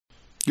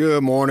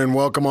Good morning.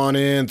 Welcome on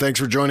in. Thanks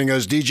for joining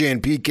us, DJ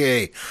and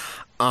PK,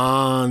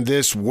 on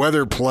this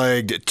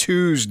weather-plagued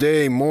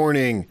Tuesday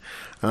morning.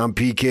 I'm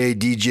PK.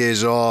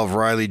 DJ's off.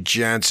 Riley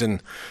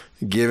Jansen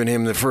giving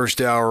him the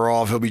first hour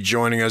off. He'll be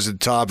joining us at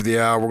the top of the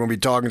hour. We're going to be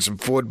talking some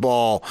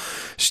football.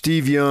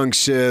 Steve Young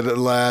said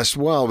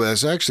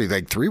that's actually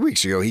like 3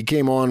 weeks ago. He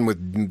came on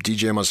with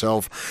DJ and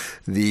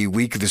myself the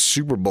week of the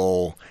Super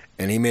Bowl,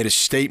 and he made a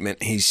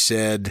statement. He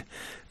said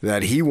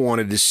that he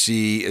wanted to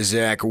see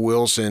Zach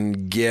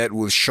Wilson get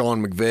with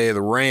Sean McVay of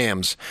the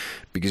Rams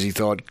because he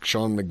thought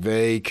Sean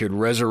McVay could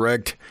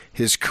resurrect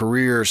his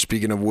career.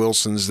 Speaking of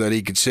Wilson's, that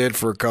he could sit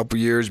for a couple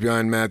years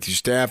behind Matthew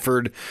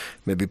Stafford,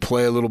 maybe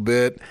play a little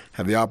bit,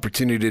 have the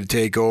opportunity to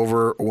take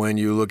over. When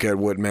you look at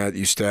what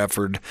Matthew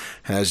Stafford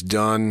has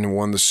done,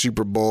 won the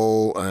Super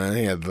Bowl, I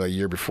think the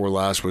year before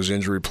last was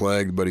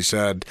injury-plagued, but he's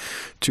had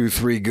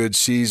 2-3 good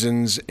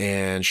seasons.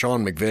 And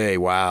Sean McVay,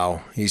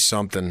 wow, he's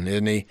something,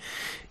 isn't he?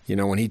 You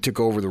know, when he took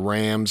over the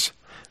Rams,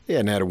 they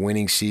hadn't had a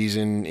winning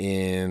season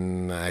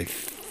in, I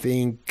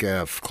think,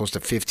 close to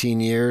 15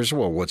 years.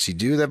 Well, what's he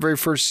do? That very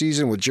first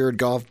season with Jared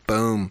Goff,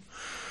 boom,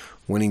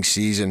 winning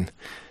season.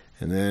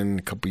 And then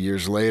a couple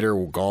years later,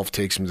 Goff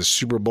takes him to the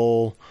Super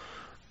Bowl,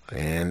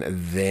 and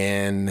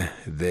then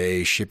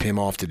they ship him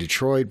off to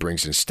Detroit,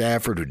 brings in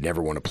Stafford, who'd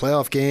never won a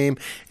playoff game.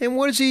 And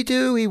what does he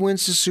do? He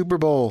wins the Super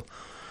Bowl.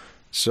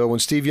 So when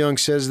Steve Young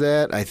says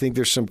that, I think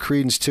there's some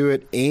credence to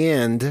it.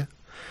 And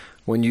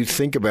when you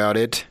think about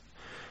it,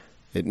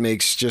 it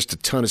makes just a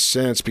ton of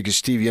sense because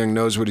Steve Young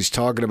knows what he's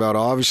talking about.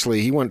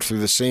 Obviously, he went through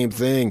the same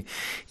thing.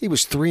 He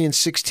was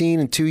 3-16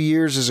 in 2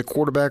 years as a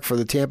quarterback for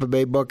the Tampa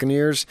Bay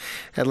Buccaneers.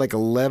 Had like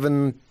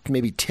 11,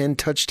 maybe 10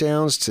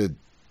 touchdowns to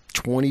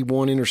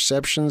 21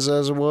 interceptions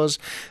as it was.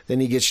 Then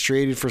he gets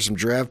traded for some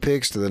draft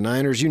picks to the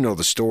Niners. You know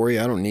the story.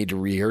 I don't need to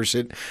rehearse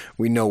it.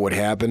 We know what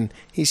happened.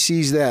 He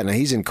sees that. Now,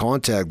 he's in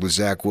contact with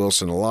Zach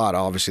Wilson a lot.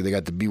 Obviously, they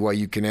got the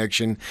BYU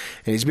connection,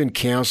 and he's been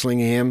counseling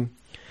him,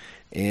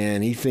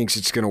 and he thinks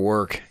it's going to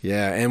work.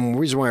 Yeah, and the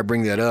reason why I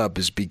bring that up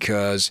is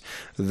because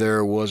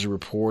there was a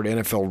report,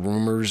 NFL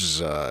Rumors,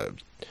 an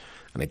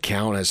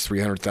account has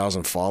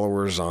 300,000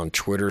 followers on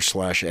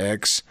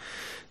Twitter/X,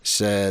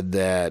 said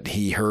that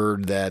he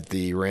heard that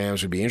the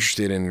Rams would be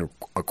interested in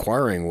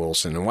acquiring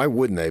Wilson. And why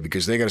wouldn't they?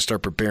 Because they got to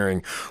start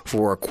preparing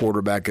for a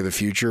quarterback of the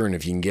future. And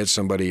if you can get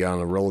somebody on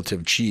a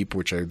relative cheap,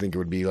 which I think it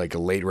would be like a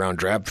late round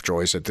draft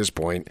choice at this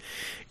point,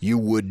 you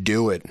would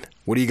do it.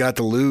 What do you got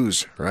to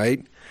lose,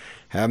 right?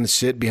 Have him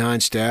sit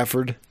behind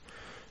Stafford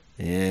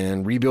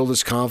and rebuild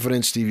his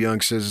confidence. Steve Young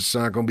says it's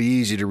not going to be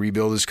easy to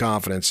rebuild his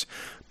confidence,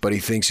 but he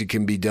thinks it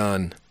can be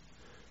done.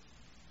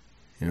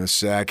 You know,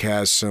 Zach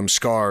has some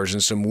scars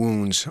and some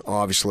wounds,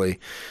 obviously,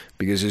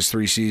 because his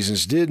 3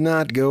 seasons did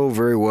not go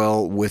very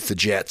well with the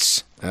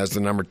Jets as the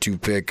number 2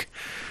 pick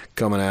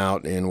coming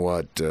out in,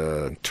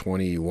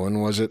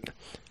 21 was it?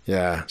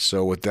 Yeah,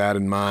 so with that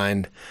in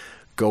mind,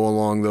 go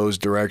along those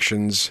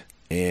directions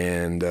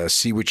and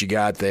see what you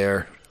got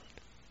there.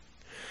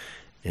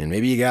 And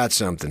maybe you got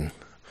something.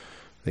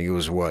 I think it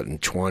was, in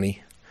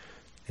 20?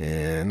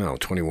 And no,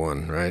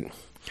 21, right?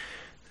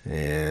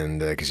 And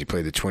because he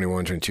played the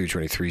 21, 22,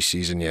 23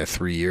 season,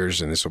 3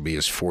 years, and this will be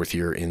his 4th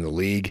year in the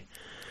league.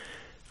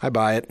 I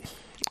buy it.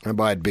 I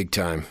buy it big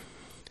time.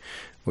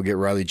 We'll get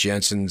Riley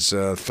Jensen's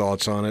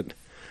thoughts on it.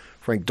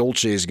 Frank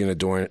Dolce is going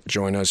to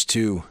join us,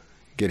 too,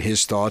 get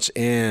his thoughts.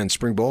 And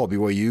spring ball,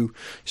 BYU,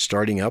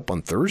 starting up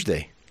on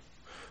Thursday.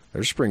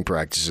 Their spring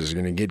practices are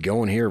going to get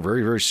going here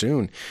very, very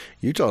soon.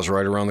 Utah's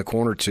right around the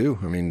corner, too.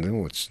 I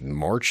mean, it's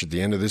March at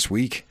the end of this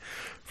week,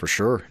 for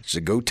sure. It's a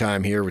go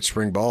time here with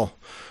spring ball.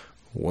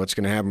 What's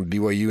going to happen with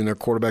BYU in their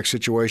quarterback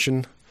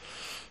situation?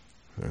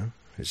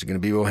 Is it going to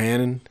be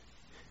Bohannon?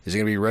 Is it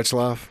going to be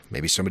Retzlaff?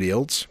 Maybe somebody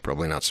else?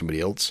 Probably not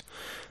somebody else.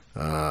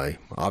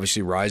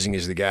 Obviously, Rising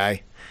is the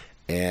guy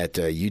at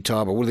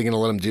Utah, but what are they going to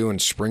let him do in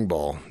spring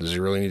ball? Does he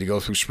really need to go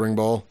through spring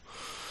ball?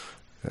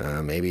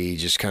 Maybe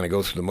just kind of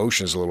go through the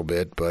motions a little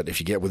bit, but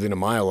if you get within a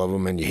mile of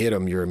them and you hit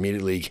them, you're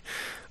immediately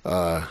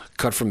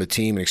cut from the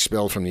team and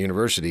expelled from the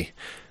university.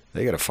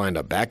 They got to find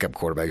a backup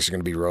quarterback. Is it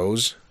going to be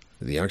Rose?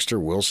 The youngster,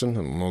 Wilson?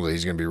 I don't know that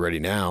he's going to be ready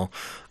now,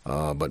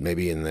 but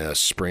maybe in the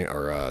spring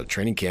or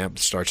training camp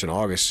that starts in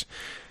August,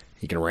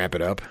 he can ramp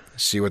it up,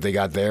 see what they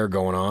got there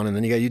going on. And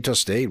then you got Utah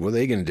State. What are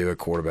they going to do at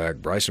quarterback?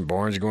 Bryson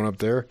Barnes going up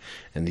there,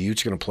 and the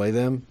Utes going to play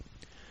them?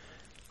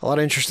 A lot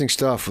of interesting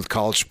stuff with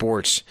college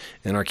sports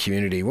in our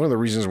community. One of the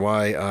reasons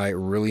why I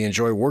really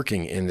enjoy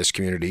working in this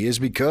community is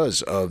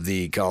because of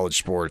the college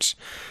sports.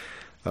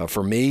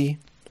 For me,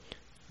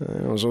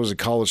 it was always a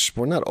college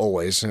sport. Not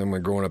always.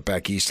 Growing up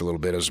back east a little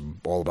bit, it was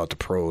all about the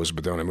pros.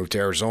 But then when I moved to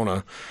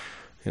Arizona,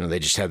 they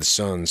just had the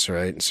Suns,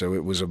 right? So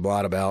it was a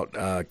lot about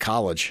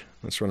college.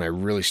 That's when I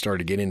really started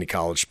to get into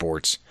college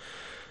sports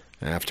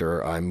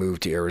after I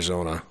moved to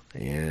Arizona.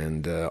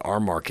 And our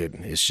market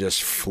is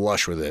just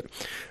flush with it.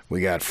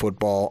 We got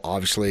football,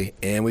 obviously,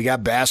 and we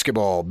got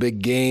basketball.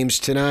 Big games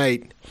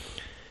tonight.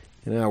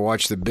 I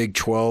watched the Big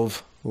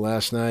 12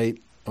 last night.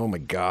 Oh, my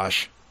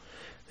gosh.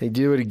 They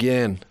do it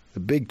again. The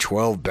Big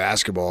 12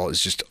 basketball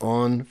is just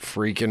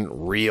unfreaking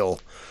real.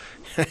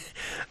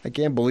 I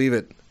can't believe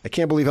it. I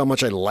can't believe how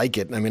much I like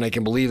it. I mean, I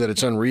can believe that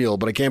it's unreal,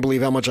 but I can't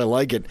believe how much I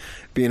like it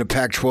being a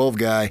Pac-12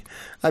 guy.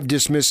 I've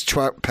dismissed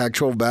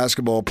Pac-12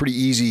 basketball pretty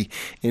easy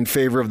in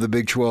favor of the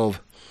Big 12.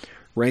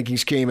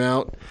 Rankings came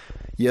out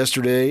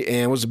yesterday,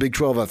 and was the Big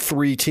 12 of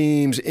 3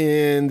 teams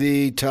in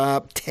the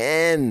top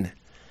 10.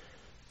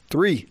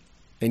 3.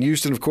 And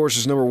Houston, of course,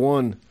 is number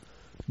 1.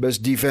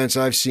 Best defense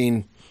I've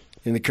seen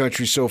in the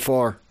country so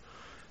far.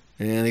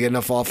 And they got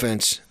enough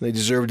offense. They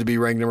deserve to be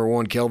ranked number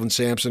 1. Kelvin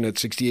Sampson at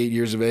 68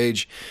 years of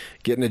age,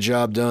 getting the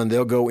job done.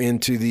 They'll go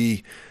into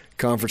the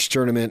conference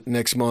tournament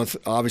next month,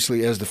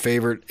 obviously as the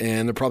favorite,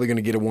 and they're probably going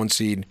to get a 1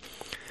 seed.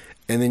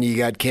 And then you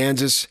got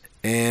Kansas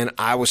and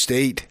Iowa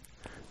State.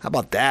 How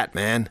about that,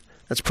 man?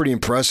 That's pretty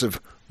impressive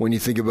when you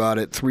think about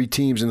it. 3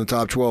 teams in the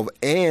top 12,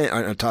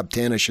 and top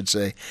 10, I should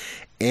say.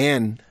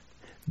 And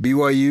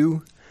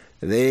BYU,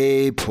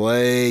 they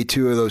play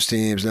 2 of those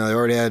teams. Now, they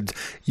already had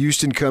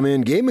Houston come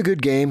in, gave them a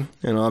good game,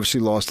 and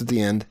obviously lost at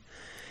the end.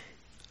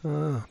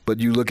 But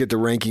you look at the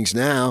rankings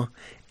now,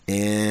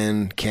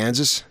 and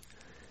Kansas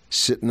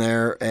sitting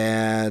there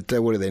at,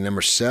 what are they,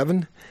 number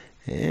 7?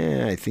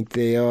 Yeah, I think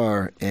they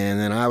are. And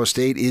then Iowa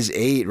State is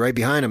 8, right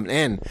behind them.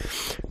 And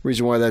the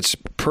reason why that's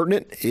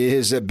pertinent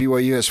is that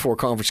BYU has 4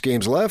 conference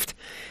games left,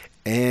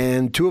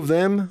 and 2 of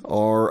them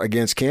are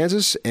against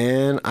Kansas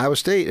and Iowa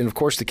State. And, of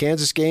course, the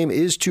Kansas game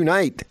is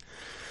tonight.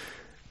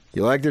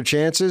 You like their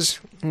chances?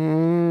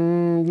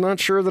 Not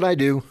sure that I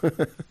do.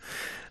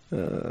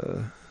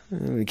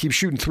 Keep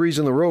shooting threes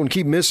in the row and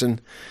keep missing.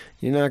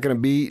 You're not going to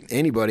beat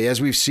anybody.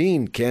 As we've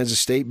seen, Kansas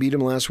State beat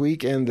them last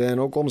week, and then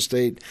Oklahoma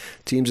State,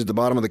 teams at the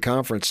bottom of the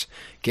conference.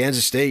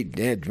 Kansas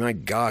State, my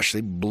gosh,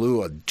 they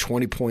blew a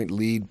 20-point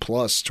lead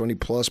plus,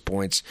 20-plus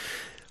points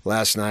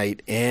last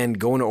night, and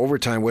going to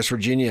overtime, West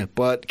Virginia,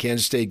 but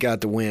Kansas State got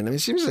the win. I mean, it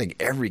seems like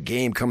every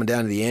game coming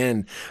down to the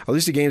end, at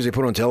least the games they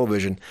put on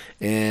television,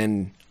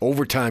 and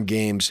overtime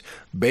games.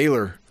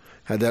 Baylor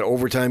had that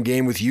overtime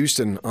game with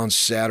Houston on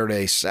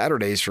Saturday.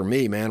 Saturdays for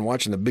me, man,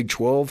 watching the Big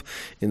 12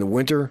 in the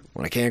winter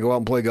when I can't go out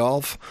and play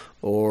golf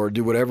or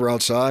do whatever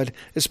outside.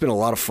 It's been a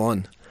lot of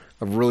fun.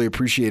 I've really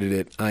appreciated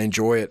it. I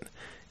enjoy it.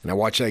 And I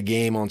watched that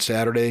game on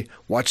Saturday.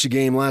 Watched the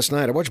game last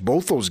night. I watched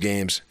both those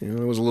games.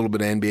 There was a little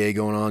bit of NBA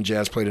going on.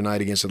 Jazz played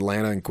tonight against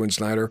Atlanta and Quinn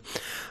Snyder.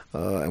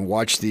 And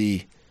watched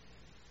the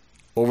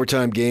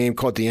overtime game,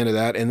 caught the end of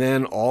that, and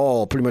then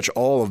pretty much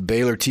all of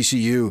Baylor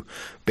TCU.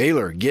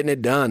 Baylor getting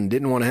it done.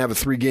 Didn't want to have a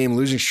 3-game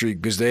losing streak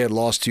because they had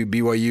lost to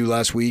BYU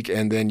last week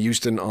and then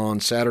Houston on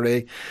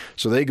Saturday.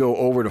 So they go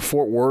over to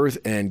Fort Worth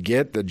and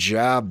get the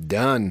job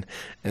done.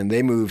 And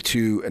they move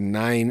to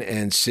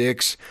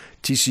 9-6.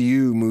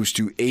 TCU moves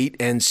to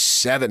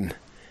 8-7.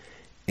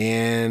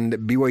 And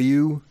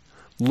BYU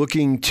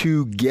looking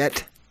to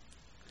get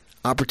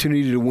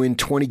opportunity to win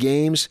 20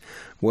 games.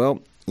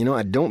 Well,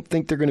 I don't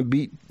think they're going to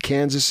beat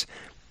Kansas.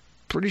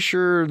 Pretty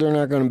sure they're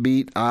not going to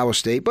beat Iowa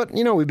State. But,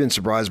 we've been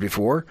surprised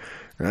before,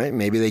 right?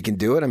 Maybe they can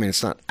do it. I mean,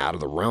 it's not out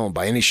of the realm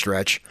by any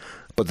stretch.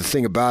 But the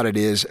thing about it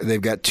is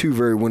they've got 2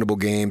 very winnable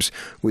games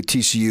with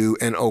TCU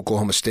and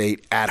Oklahoma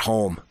State at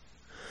home.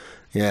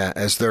 Yeah,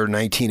 as they're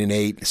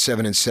 19-8,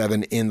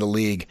 7-7 in the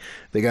league.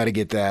 They got to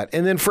get that.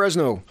 And then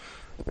Fresno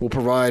will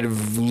provide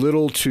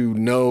little to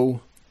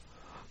no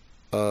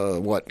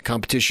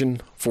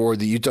competition for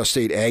the Utah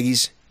State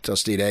Aggies. Utah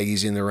State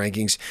Aggies in the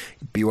rankings.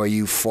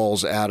 BYU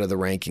falls out of the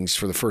rankings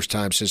for the first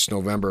time since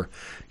November.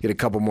 Get a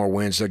couple more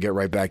wins, they'll get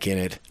right back in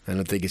it. I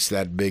don't think it's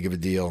that big of a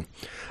deal.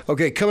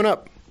 Okay, coming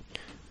up,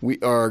 we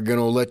are going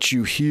to let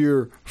you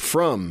hear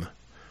from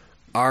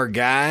our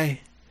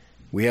guy.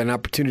 We had an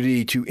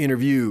opportunity to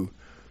interview,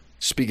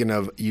 speaking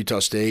of Utah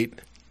State,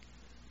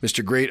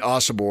 Mr. Great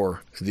Osobor,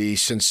 the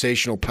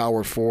sensational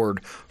power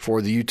forward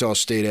for the Utah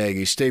State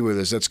Aggies. Stay with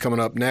us. That's coming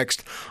up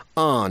next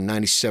on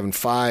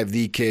 97.5,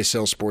 the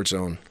KSL Sports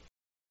Zone.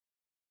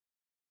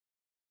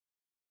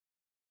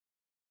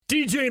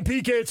 DJ and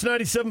PK, it's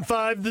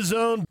 97.5, The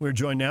Zone. We're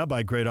joined now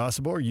by Great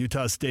Osobor,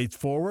 Utah State's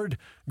forward.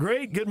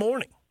 Great, good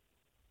morning.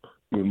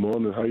 Good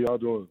morning. How y'all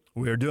doing?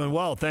 We're doing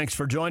well. Thanks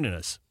for joining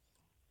us.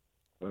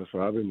 Thanks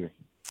for having me.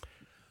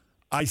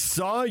 I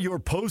saw your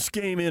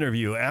post-game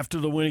interview after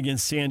the win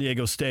against San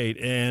Diego State,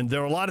 and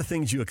there are a lot of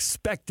things you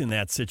expect in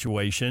that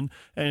situation,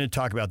 and to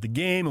talk about the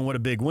game and what a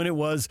big win it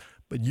was,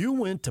 but you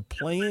went to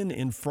playing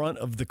in front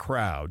of the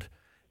crowd,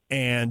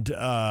 and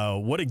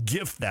what a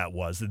gift that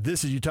was.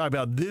 That you talk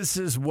about, this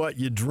is what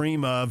you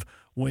dream of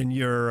when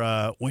you're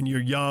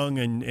young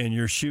and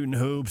you're shooting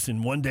hoops,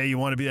 and one day you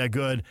want to be that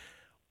good.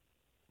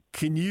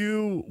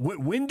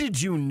 When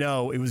did you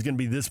know it was going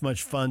to be this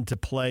much fun to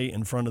play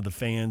in front of the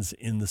fans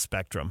in the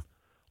Spectrum?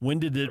 When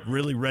did it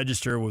really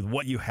register with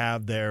what you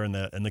have there and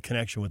the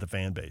connection with the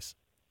fan base?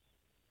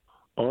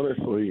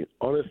 Honestly,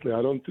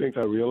 I don't think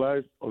I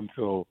realized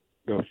until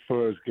the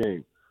first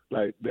game,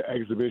 like the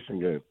exhibition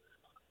game.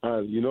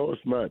 And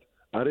it's mad.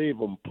 I didn't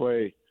even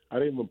play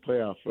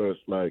our first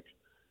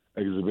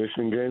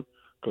exhibition game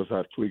because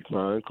I tweaked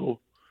my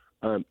ankle.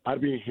 And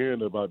I've been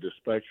hearing about the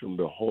Spectrum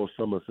the whole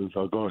summer since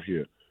I got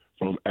here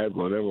from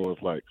everyone.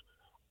 Everyone's like,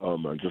 oh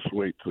man, just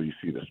wait till you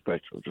see the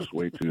spectrum. Just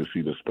wait till you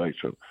see the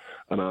spectrum.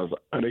 And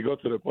it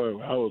got to the point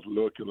where I was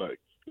looking like,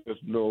 there's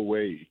no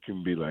way it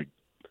can be like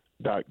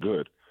that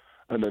good.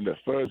 And then the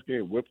first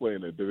game, we're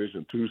playing a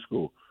Division II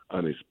school,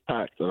 and it's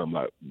packed. And I'm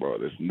like, bro,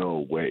 there's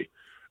no way.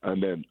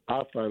 And then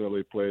I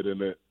finally played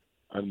in it,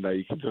 and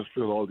you can just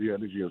feel all the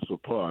energy and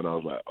support. And I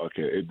was like,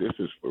 okay, this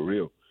is for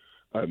real.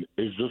 And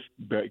it's just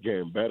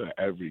getting better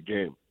every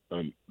game,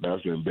 and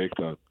that's been big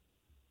time.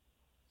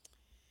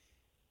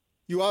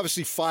 You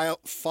obviously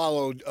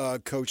followed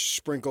Coach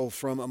Sprinkle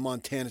from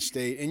Montana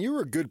State, and you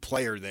were a good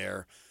player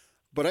there.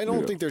 But I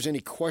don't think there's any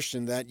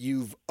question that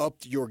you've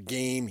upped your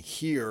game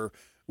here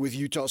with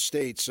Utah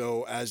State.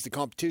 So as the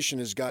competition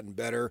has gotten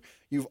better,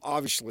 you've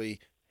obviously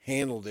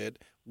handled it.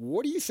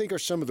 What do you think are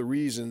some of the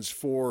reasons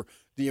for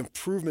the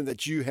improvement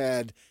that you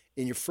had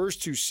in your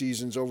first two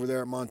seasons over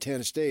there at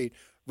Montana State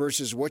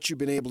versus what you've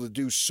been able to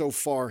do so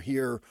far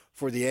here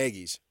for the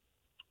Aggies?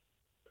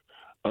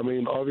 I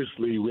mean,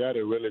 obviously, we had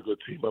a really good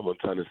team at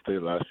Montana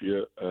State last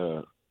year,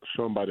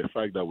 shown by the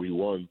fact that we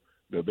won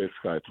the Big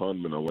Sky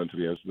tournament and went to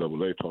the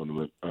NCAA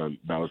tournament, and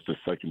that was the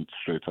second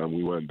straight time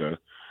we went there.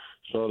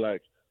 So,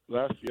 like,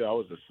 last year I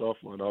was a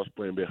sophomore and I was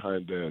playing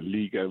behind the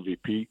league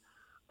MVP,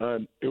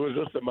 and it was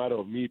just a matter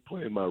of me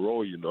playing my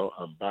role, you know,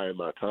 and buying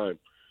my time.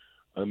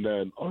 And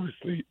then,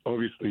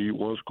 obviously,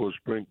 once Coach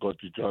Brink got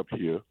the job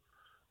here,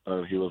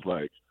 and he was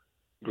like,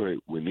 great,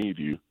 we need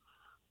you.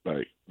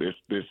 Like,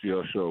 this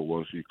your show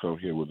once you come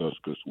here with us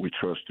because we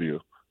trust you.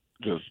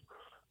 Just,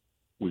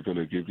 we're going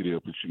to give you the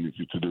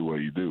opportunity to do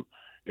what you do.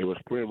 It was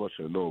pretty much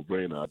a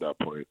no-brainer at that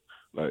point.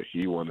 Like,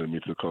 he wanted me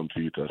to come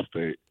to Utah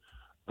State,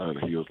 and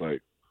he was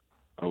like,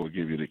 I will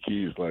give you the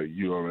keys. Like,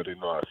 you already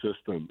know our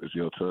system. It's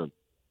your turn.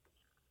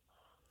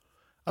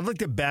 I'd like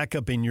to back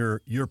up in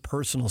your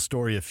personal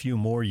story a few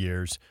more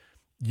years.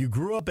 You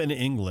grew up in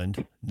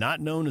England, not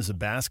known as a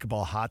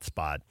basketball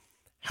hotspot.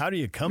 How do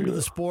you come to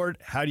the sport?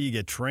 How do you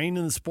get trained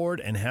in the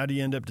sport? And how do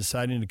you end up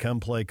deciding to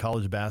come play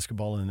college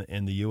basketball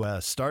in the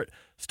U.S.? Start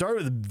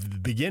with the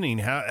beginning.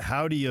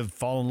 How do you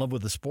fall in love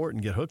with the sport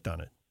and get hooked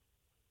on it?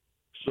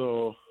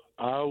 So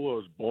I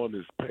was born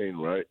in Spain,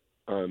 right?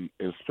 And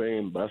in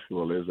Spain,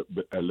 basketball is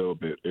a little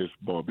bit, it's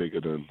more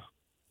bigger than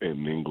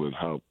in England,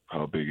 how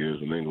big it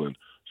is in England.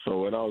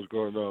 So when I was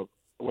growing up,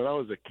 when I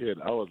was a kid,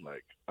 I was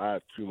like, I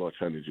had too much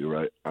energy,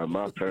 right? And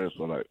my parents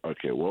were like,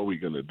 okay, what are we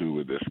going to do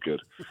with this kid?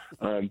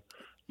 And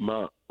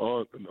my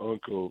aunt and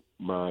uncle,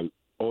 my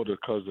older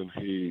cousin,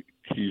 he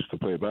used to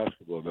play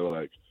basketball. They were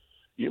like,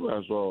 you might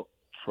as well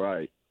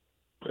try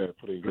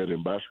putting grade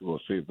in basketball,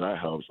 see if that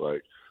helps,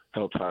 like,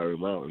 help tire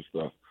him out and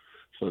stuff.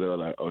 So they were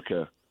like,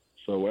 okay.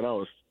 So when I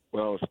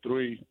was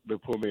 3, they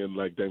put me in,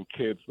 like, them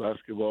kids'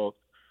 basketball,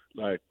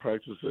 like,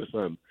 practices,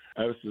 and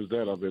ever since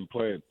then I've been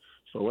playing.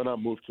 So when I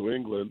moved to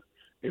England,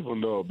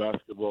 even though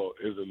basketball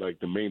isn't, like,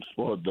 the main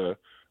sport there,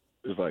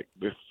 it's like,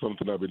 this is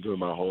something I've been doing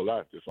my whole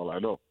life. That's all I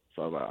know.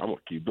 So I was like, I'm going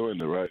to keep doing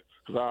it, right?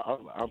 Because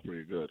I'm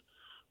pretty good.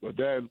 But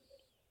then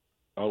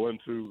I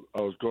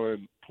was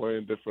going,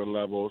 playing different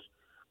levels,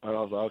 and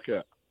I was like,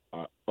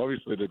 okay,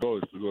 obviously the goal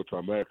is to go to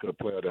America,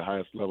 play at the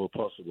highest level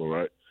possible,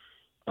 right?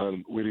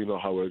 And we didn't know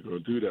how we were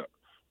going to do that.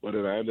 But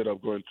then I ended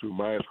up going to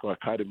my school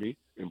academy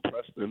in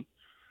Preston,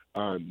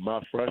 and my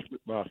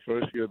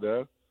first year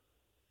there,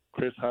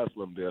 Chris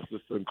Haslam, the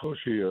assistant coach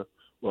here,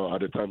 well,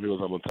 at the time he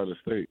was at Montana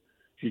State,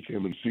 he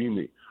came and see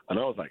me. And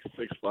I was like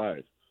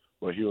 6'5",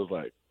 but he was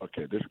like,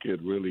 okay, this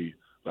kid really,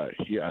 like,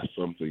 he has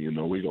something, you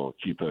know, we're going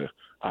to keep an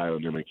eye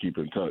on him and keep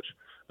in touch.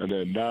 And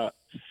then that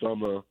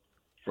summer,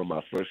 from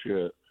my first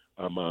year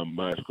at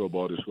my school,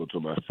 boarding school, to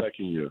my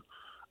second year,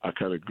 I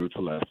kind of grew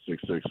to like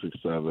 6'6",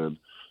 6'7",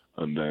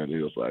 and then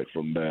it was like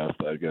from there I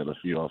started getting a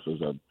few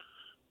offers, and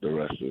the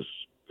rest is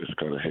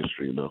kind of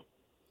history, you know.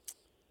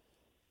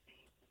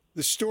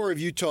 The story of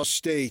Utah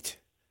State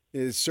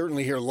is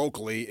certainly here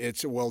locally.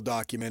 It's well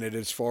documented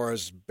as far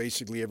as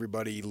basically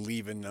everybody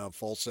leaving.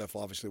 Falsef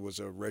obviously was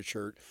a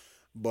redshirt,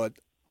 but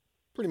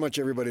pretty much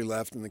everybody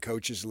left and the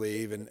coaches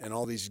leave, and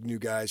all these new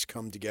guys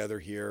come together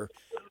here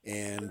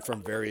and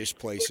from various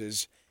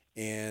places.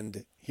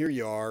 And here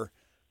you are,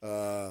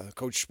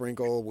 Coach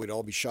Sprinkle. We'd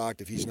all be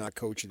shocked if he's not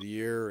Coach of the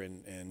Year,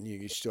 and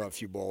you still have a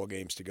few ball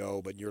games to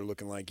go, but you're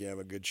looking like you have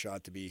a good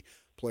shot to be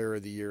Player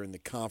of the Year in the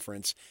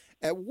conference.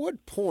 At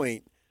what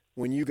point,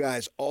 when you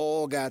guys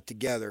all got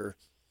together,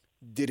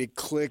 did it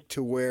click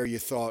to where you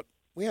thought,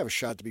 we have a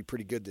shot to be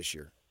pretty good this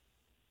year?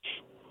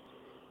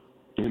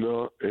 You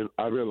know,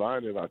 I've been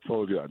lying if I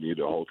told you I need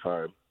the whole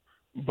time.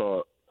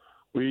 But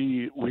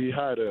we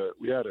had a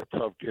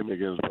tough game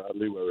against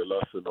Bradley where we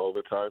lost in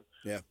overtime.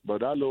 Yeah.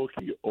 But that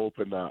low-key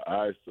opened our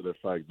eyes to the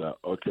fact that,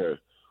 okay,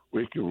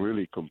 we can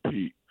really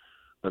compete.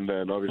 And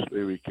then,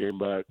 obviously, we came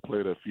back,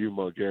 played a few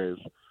more games.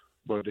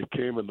 But the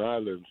Cayman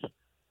Islands,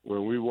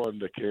 when we won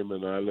the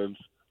Cayman Islands,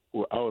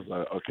 well, I was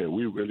like, okay,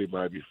 we really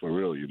might be for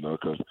real, you know,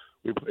 because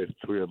we played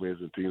 3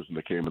 amazing teams in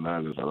the Cayman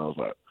Islands, and I was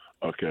like,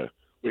 okay,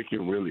 we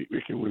can really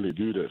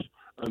do this.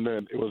 And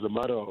then it was a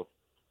matter of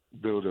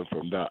building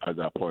from that at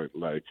that point.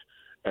 Like,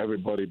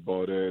 everybody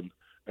bought in,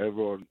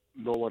 no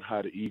one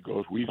had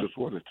egos. We just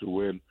wanted to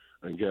win,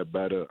 and get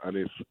better. And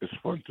it's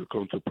fun to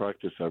come to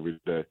practice every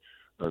day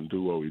and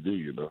do what we do,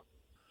 you know.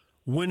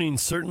 Winning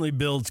certainly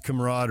builds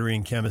camaraderie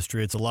and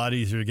chemistry. It's a lot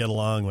easier to get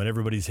along when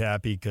everybody's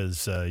happy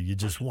because you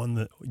just won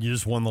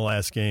the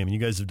last game. And you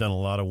guys have done a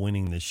lot of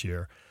winning this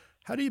year.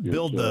 How do you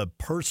build the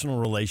personal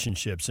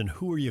relationships, and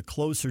who are you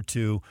closer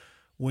to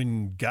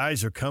when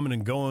guys are coming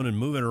and going and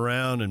moving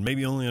around and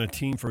maybe only on a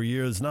team for a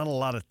year? There's not a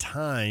lot of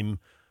time.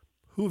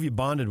 Who have you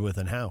bonded with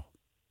and how?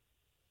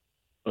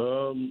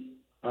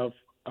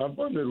 I've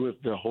bonded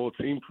with the whole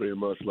team pretty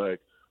much. Like,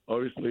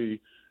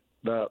 obviously,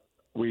 that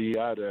we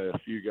had a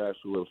few guys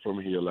who were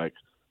from here, like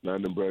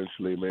Landon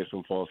Brenchley,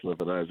 Mason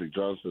Falsmith, and Isaac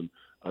Johnson.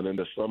 And in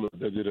the summer,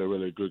 they did a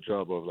really good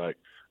job of, like,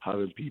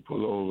 having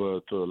people over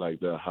to, like,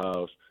 their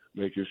house,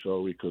 making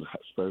sure we could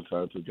spend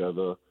time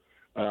together.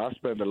 I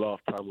spend a lot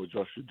of time with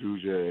Josh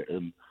Duje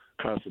and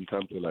Carson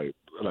Temple. Like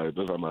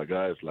those are my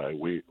guys. Like,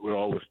 we're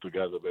always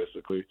together,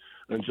 basically.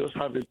 And just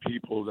having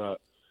people that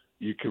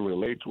you can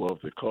relate to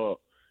off the court,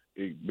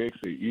 it makes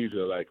it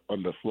easier. Like,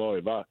 on the floor,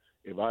 if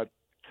I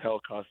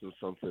tell Carson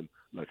something,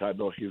 like, I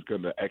know he's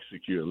going to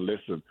execute and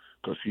listen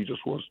because he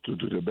just wants to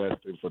do the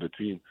best thing for the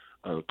team.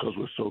 Because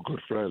we're so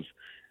good friends,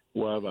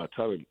 whatever I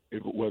tell him,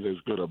 whether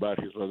it's good or bad,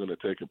 he's not going to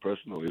take it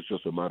personally. It's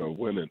just a matter of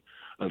winning.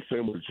 And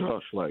same with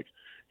Josh. Like,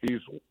 he's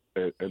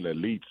an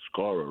elite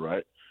scorer,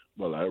 right?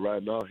 But, like,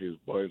 right now, he's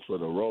going to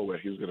the role where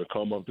he's going to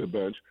come off the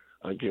bench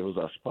and give us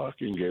our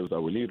sparking games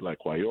that we need,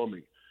 like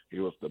Wyoming. He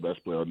was the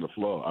best player on the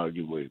floor,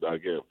 arguably,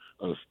 that game.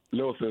 And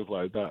little things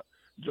like that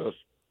just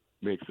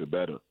makes it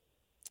better.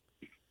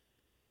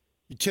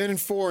 You're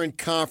 10-4 in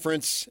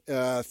conference, 3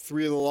 of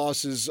the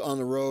losses on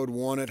the road,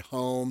 1 at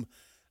home.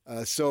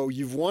 So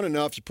you've won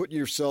enough. You put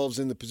yourselves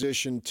in the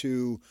position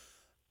to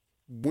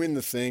win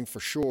the thing for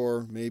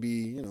sure.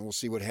 Maybe, we'll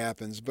see what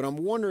happens. But I'm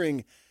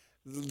wondering,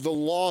 the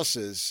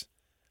losses,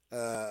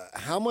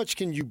 how much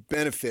can you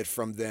benefit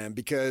from them?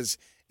 Because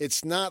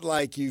it's not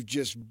like you've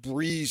just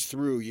breezed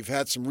through. You've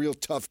had some real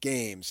tough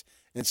games.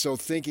 And so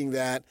thinking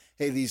that,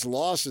 hey, these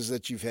losses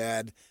that you've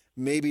had,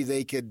 maybe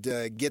they could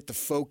get the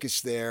focus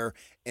there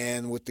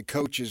and with the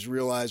coaches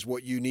realize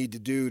what you need to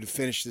do to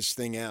finish this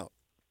thing out.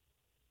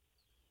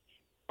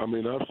 I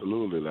mean,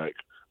 absolutely. Like,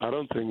 I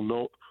don't think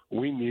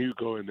we knew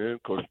going in,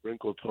 Coach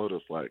Sprinkle told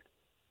us, like,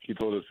 he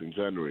told us in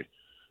January,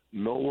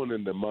 no one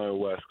in the Mountain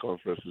West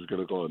Conference is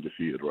going to go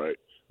undefeated, right?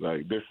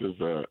 Like, this is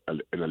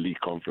an elite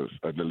conference,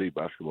 an elite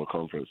basketball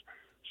conference.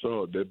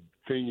 So the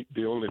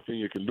only thing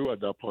you can do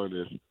at that point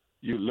is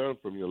you learn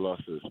from your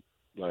losses.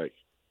 Like,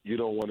 you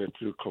don't want it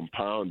to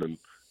compound and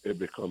it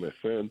become a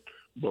thing.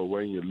 But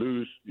when you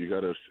lose, you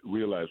got to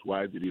realize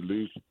why did you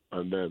lose,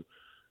 and then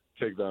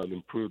take that and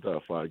improve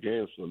that for our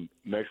games. And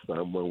next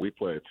time when we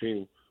play a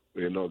team,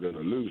 we're not going to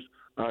lose.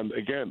 And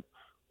again,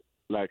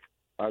 like,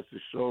 as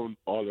it's shown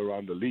all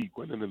around the league,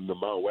 winning in the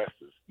Mountain West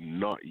is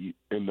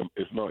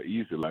it's not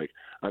easy. Like,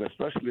 and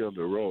especially on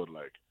the road,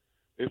 like,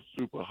 it's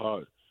super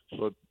hard.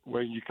 So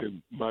when you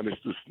can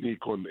manage to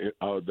sneak on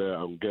out there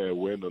and get a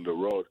win on the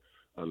road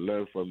and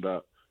learn from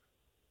that,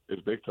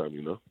 it's big time,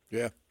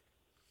 Yeah.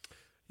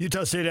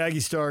 Utah State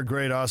Aggie star,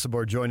 great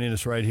Osobor, joining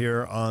us right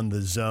here on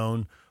The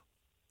Zone.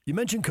 You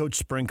mentioned Coach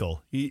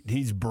Sprinkle.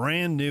 He's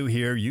brand new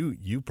here.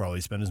 You probably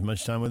spend as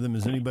much time with him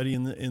as anybody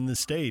in the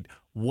state.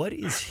 What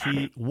is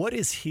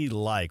he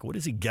like? What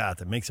has he got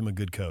that makes him a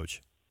good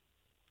coach?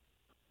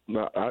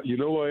 Now, you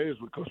know what it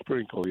is with Coach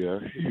Sprinkle, yeah?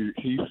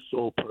 He's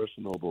so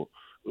personable.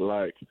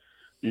 Like,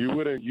 you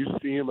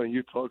see him and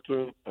you talk to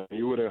him, and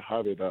you wouldn't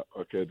have it that,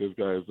 okay, this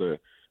guy is the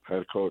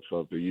head coach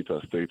of the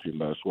Utah State team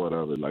that's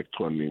whatever, like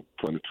 20,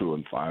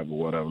 22-5 or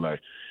whatever.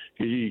 Like,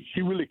 he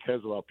really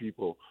cares about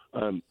people,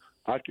 and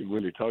I can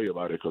really tell you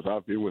about it because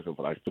I've been with him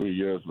for like 3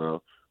 years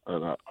now,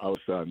 and I would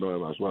say I know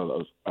him as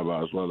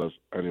well as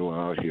anyone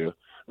out here.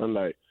 And,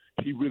 like,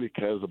 he really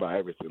cares about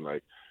everything.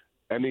 Like,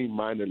 any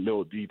minor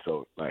little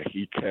detail, like,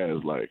 he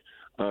cares. Like,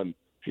 and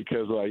he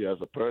cares about you as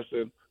a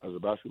person, as a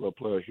basketball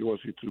player. He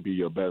wants you to be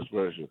your best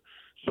version.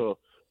 So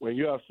when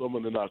you have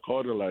someone in that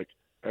corner, like,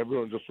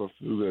 everyone just wants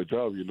to do their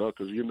job,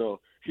 because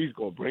he's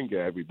going to bring it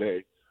every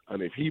day.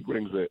 And if he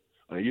brings it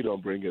and you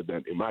don't bring it,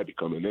 then it might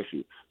become an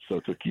issue. So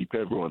to keep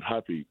everyone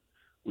happy,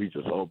 we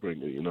just all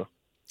bring it,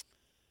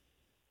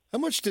 How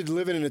much did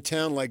living in a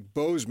town like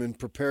Bozeman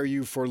prepare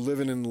you for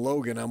living in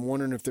Logan? I'm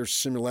wondering if there's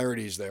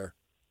similarities there.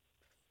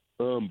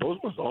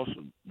 Bozeman's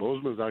awesome.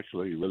 Bozeman's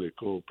actually really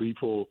cool.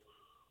 People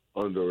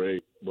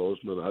underrate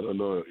Bozeman. I don't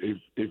know.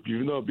 If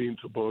you've not been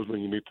to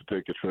Bozeman, you need to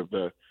take a trip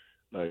there.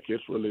 Like,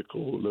 it's really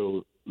cool,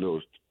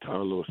 little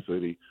town, little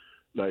city.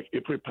 Like,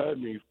 it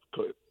prepared me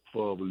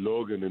for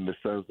Logan in the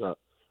sense that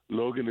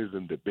Logan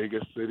isn't the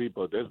biggest city,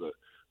 but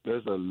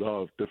there's a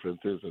lot of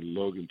different things in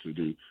Logan to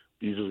do.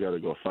 You just got to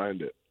go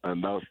find it.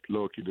 And that's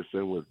low-key the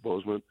same with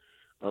Bozeman.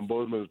 And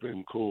Bozeman's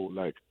been cool.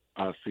 Like,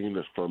 I've seen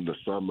this from the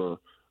summer,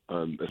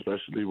 and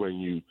especially when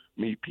you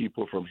meet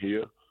people from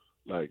here,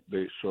 like,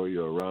 they show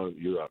you around,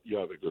 you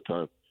have a good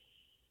time.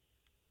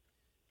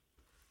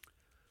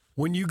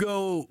 When you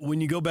go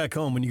back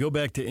home, when you go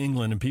back to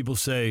England and people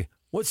say,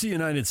 what's the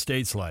United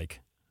States like?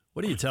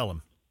 What do you tell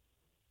them?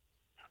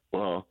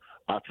 Well,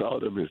 I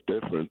told him it's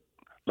different.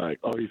 Like,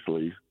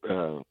 obviously,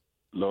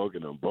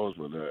 Logan and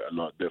Bozeman are a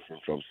lot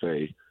different from,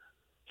 say,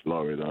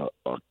 Florida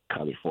or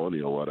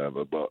California or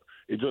whatever. But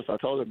I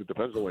told him it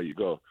depends on where you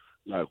go.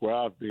 Like, where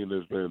I've been,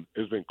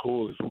 it's been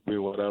cool, it's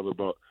been whatever,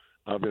 but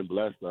I've been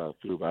blessed that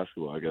through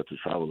basketball. I get to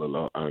travel a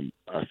lot, and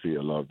I see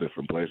a lot of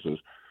different places.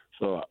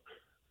 So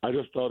I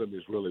just told him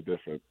it's really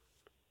different.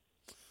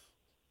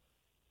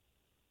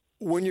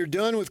 When you're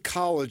done with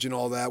college and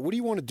all that, what do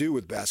you want to do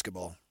with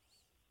basketball?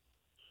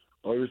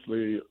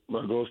 Obviously,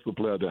 my goal is to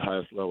play at the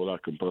highest level I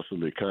can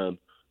possibly can.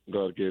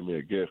 God gave me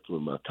a gift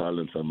with my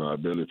talents and my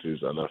abilities,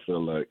 and I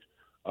feel like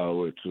I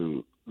owe it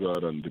to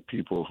God and the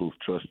people who've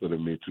trusted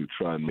in me to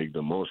try and make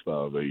the most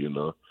out of it, you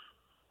know.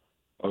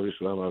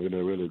 Obviously, I'm having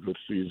a really good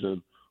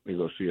season. We're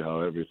going to see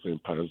how everything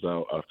pans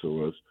out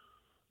afterwards.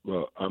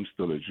 But I'm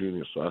still a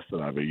junior, so I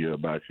still have a year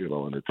back if I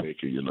want to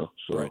take it, you know.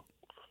 So right.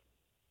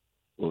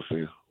 We'll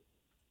see.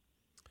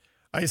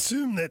 I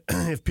assume that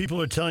if people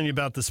are telling you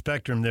about the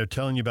Spectrum, they're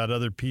telling you about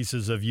other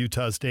pieces of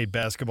Utah State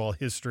basketball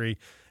history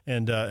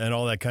and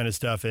all that kind of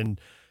stuff. And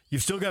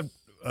you've still got,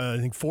 I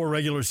think, 4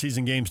 regular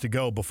season games to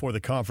go before the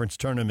conference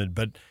tournament.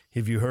 But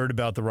have you heard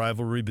about the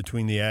rivalry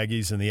between the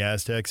Aggies and the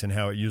Aztecs and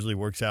how it usually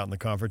works out in the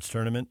conference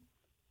tournament?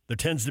 There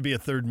tends to be a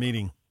third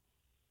meeting.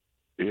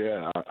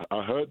 Yeah,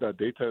 I heard that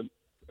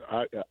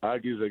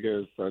Aggies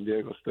against San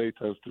Diego State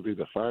tends to be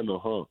the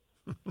final,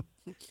 huh?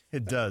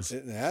 It does.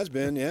 It has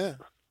been, yeah.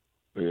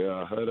 Yeah,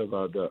 I heard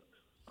about that.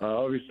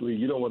 Obviously,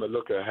 you don't want to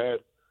look ahead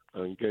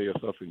and get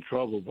yourself in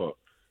trouble, but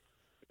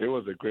it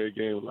was a great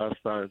game last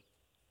time.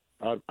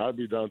 I'd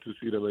be down to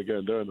see them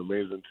again. They're an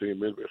amazing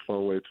team. It'd be a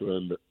fun way to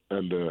end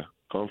the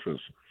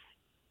conference.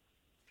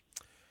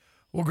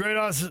 Well,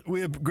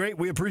 great.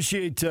 We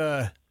appreciate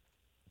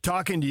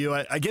talking to you.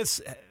 I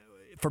guess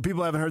for people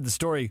who haven't heard the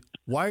story,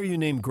 why are you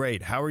named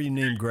Great? How are you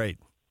named Great?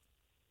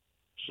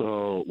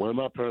 So when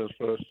my parents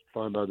first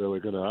found out they were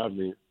going to have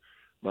me,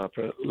 my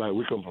parents, like,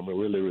 we come from a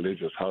really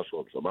religious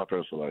household, so my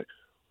parents were like,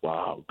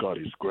 "Wow, God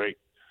is great!"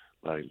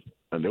 Like,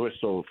 and they were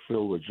so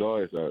filled with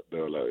joy that they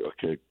were like,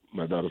 "Okay."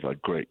 My dad was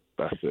like, "Great,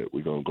 that's it.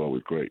 We're gonna go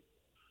with great."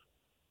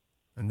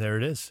 And there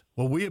it is.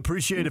 Well, we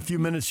appreciate a few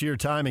minutes of your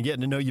time and getting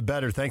to know you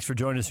better. Thanks for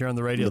joining us here on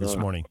the radio this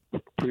morning.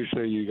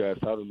 Appreciate you guys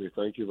having me.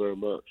 Thank you very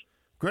much.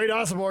 Great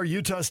Osobor,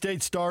 Utah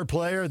State star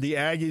player. The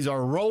Aggies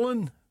are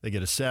rolling. They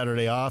get a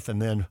Saturday off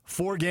and then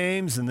 4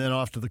 games and then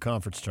off to the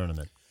conference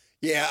tournament.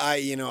 Yeah,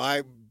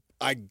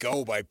 I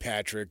go by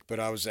Patrick, but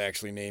I was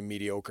actually named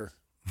Mediocre.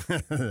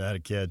 That a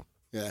kid.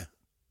 Yeah.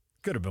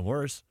 Could have been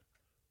worse.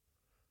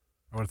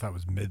 I would have thought it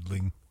was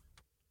middling.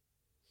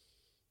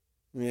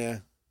 Yeah.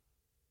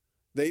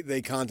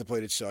 They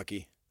contemplated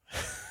sucky.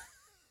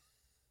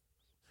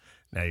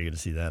 Now you're going to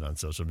see that on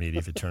social media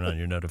if you turn on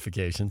your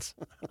notifications.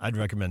 I'd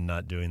recommend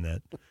not doing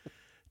that.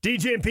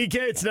 DJ and PK,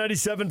 it's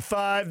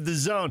 97.5 The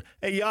Zone.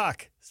 Hey,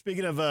 Yak,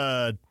 speaking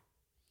of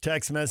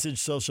text message,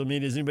 social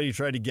media, has anybody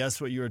tried to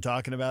guess what you were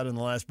talking about in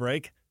the last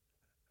break?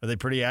 Are they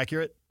pretty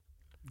accurate?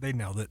 They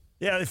nailed it.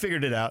 Yeah, they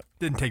figured it out.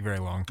 Didn't take very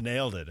long.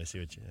 Nailed it. I see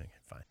what you think.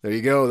 Fine. There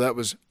you go. That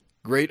was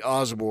Great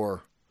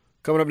Osobor.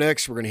 Coming up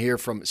next, we're going to hear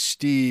from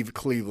Steve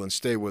Cleveland.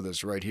 Stay with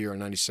us right here on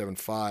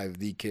 97.5,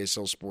 the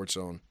KSL Sports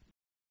Zone.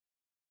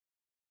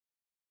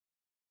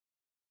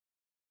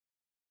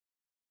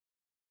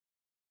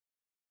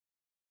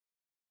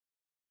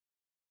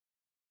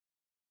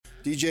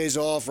 DJ's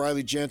off.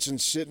 Riley Jensen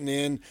sitting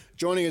in.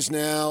 Joining us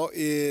now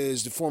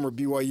is the former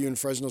BYU and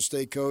Fresno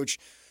State coach,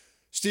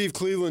 Steve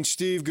Cleveland.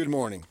 Steve, good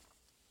morning.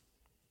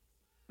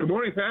 Good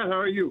morning, Pat. How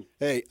are you?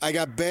 Hey, I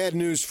got bad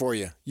news for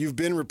you. You've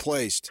been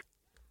replaced.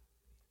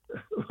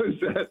 What's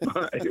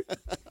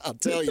that? I'll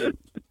tell you.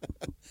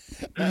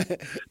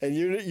 And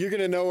you're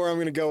going to know where I'm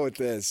going to go with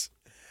this.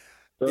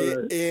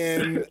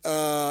 In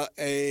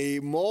a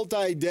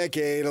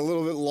multi-decade, a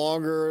little bit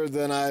longer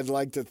than I'd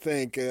like to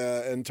think,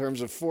 in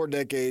terms of 4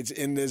 decades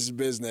in this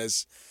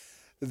business,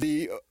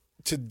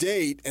 to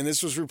date, and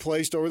this was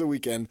replaced over the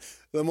weekend,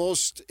 the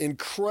most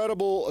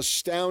incredible,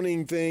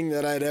 astounding thing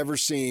that I'd ever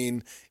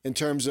seen in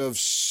terms of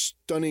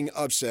stunning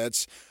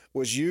upsets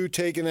was you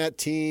taking that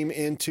team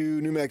into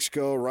New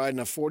Mexico, riding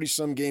a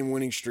 40-some game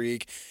winning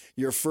streak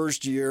your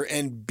first year,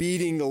 and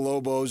beating the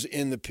Lobos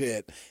in the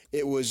pit.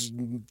 It was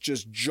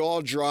just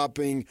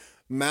jaw-dropping,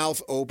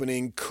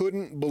 mouth-opening.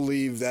 Couldn't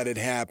believe that it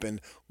happened.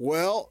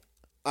 Well,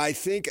 I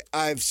think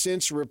I've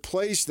since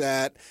replaced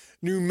that.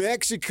 New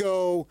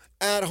Mexico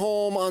at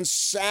home on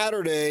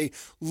Saturday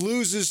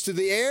loses to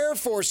the Air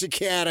Force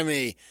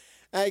Academy.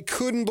 I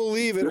couldn't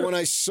believe it when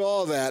I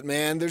saw that,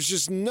 man. There's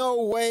just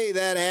no way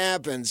that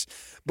happens,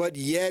 but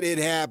yet it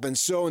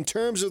happens. So in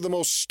terms of the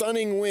most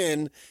stunning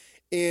win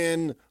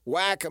in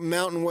WAC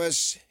Mountain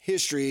West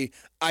history,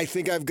 I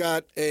think I've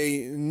got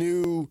a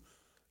new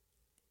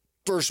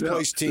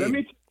first-place team. Let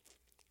me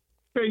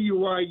tell you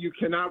why you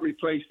cannot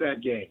replace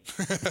that game.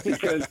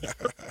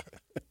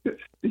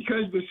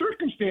 Because the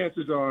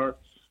circumstances are,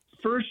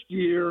 first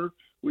year,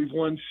 we've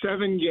won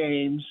 7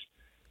 games.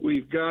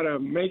 We've got a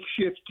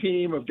makeshift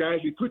team of guys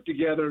we put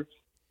together,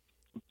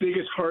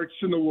 biggest hearts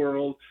in the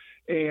world.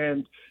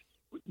 And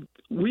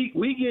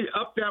we get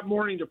up that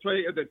morning to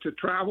play to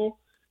travel,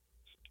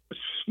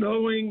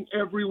 snowing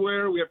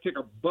everywhere. We have to take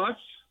a bus.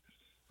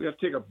 We have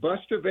to take a bus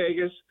to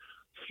Vegas,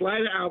 fly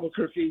to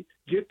Albuquerque,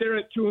 get there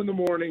at 2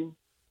 a.m.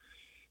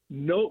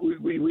 No,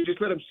 we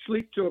just let them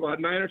sleep till about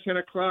 9 or 10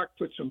 o'clock,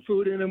 put some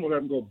food in them, we'll let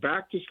them go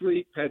back to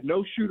sleep, had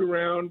no shoot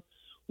around,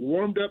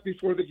 warmed up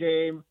before the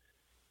game,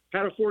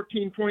 had a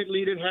 14-point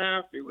lead at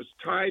half. It was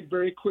tied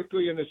very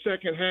quickly in the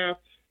second half.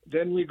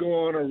 Then we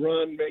go on a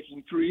run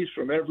making threes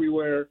from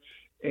everywhere,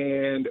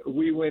 and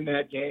we win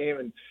that game.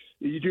 And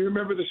do you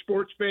remember the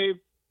sports babe?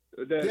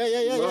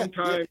 Long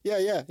time.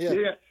 Yeah.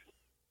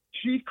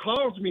 She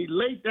calls me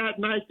late that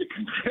night to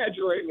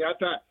congratulate me. I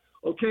thought,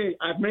 okay,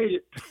 I've made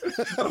it.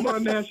 I'm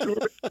on national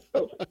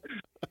radio.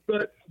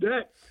 But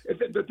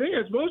the thing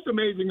that's most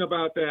amazing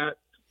about that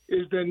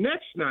is the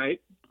next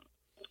night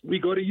we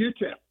go to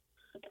UTEP.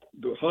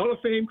 The Hall of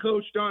Fame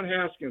coach, Don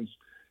Haskins,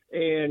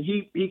 and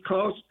he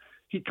comes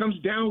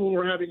down when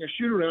we're having a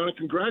shoot around and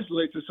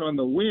congratulates us on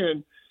the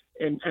win.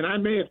 And I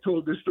may have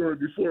told this story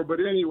before, but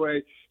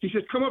anyway, he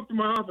said, come up to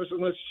my office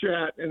and let's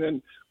chat. And then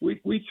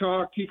we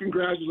talked. He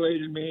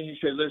congratulated me.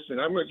 He said, listen,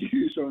 I'm going to give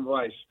you some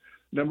advice.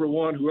 Number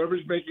one,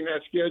 whoever's making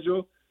that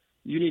schedule,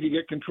 you need to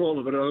get control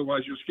of it.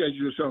 Otherwise, you'll schedule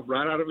yourself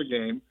right out of a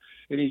game.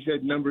 And he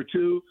said, number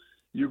two,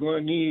 you're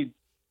going to need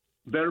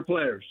better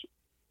players.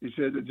 He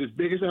said, as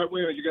big as that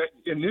win,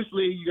 in this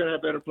league, you got to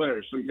have better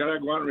players. So you got to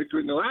go out and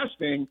recruit. And the last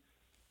thing,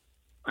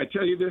 I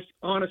tell you this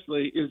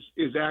honestly,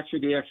 is actually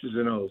the X's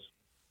and O's.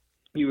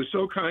 He was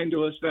so kind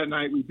to us that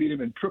night. We beat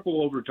him in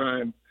triple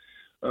overtime.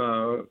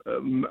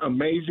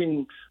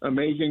 Amazing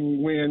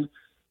win.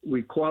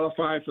 We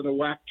qualified for the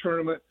WAC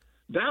tournament.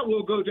 That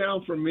will go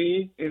down for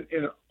me in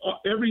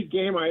every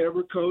game I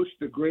ever coached,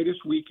 the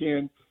greatest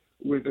weekend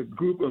with a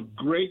group of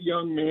great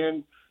young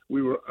men.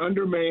 We were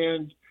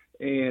undermanned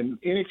and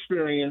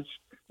inexperienced,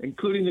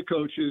 including the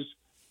coaches,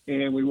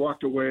 and we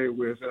walked away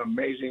with an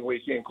amazing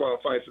weekend,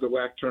 qualified for the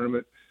WAC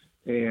tournament.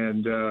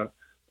 And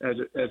as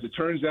it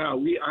turns out,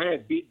 I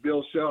had beat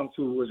Bill Self,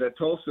 who was at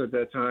Tulsa at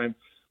that time.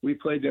 We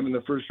played them in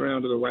the first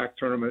round of the WAC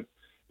tournament,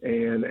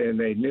 and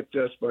they nipped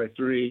us by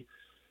 3,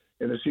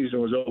 and the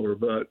season was over.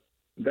 But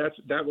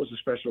that was a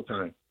special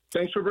time.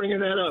 Thanks for bringing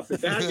that up.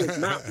 That is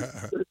not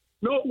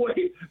 – no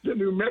way the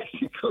New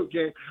Mexico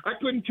game. I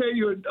couldn't tell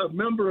you a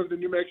member of the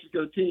New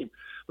Mexico team,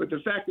 but the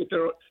fact that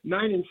they're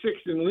 9-6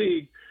 in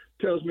league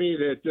tells me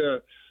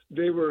that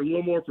they were a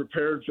little more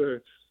prepared to,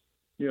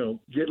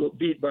 get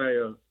beat by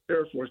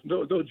Air Force.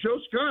 Though Joe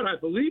Scott, I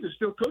believe, is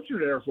still coaching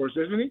at Air Force,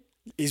 isn't he?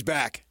 He's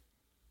back.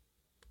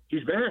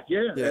 He's back,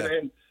 yeah.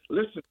 And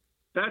listen,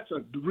 that's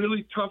a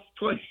really tough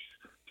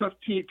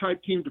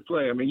type team to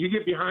play. I mean, you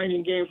get behind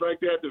in games like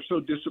that, they're so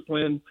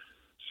disciplined.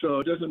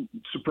 So it doesn't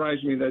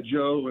surprise me that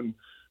Joe and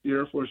the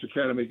Air Force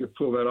Academy could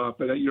pull that off.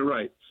 But you're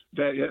right.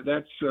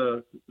 That's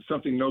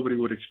something nobody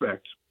would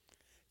expect.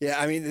 Yeah,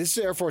 I mean, this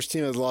Air Force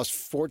team has lost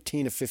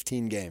 14 of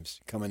 15 games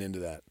coming into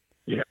that.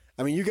 Yeah.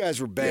 I mean, you guys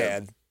were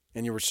bad,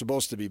 and you were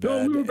supposed to be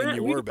bad, and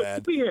you were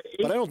bad.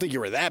 But I don't think you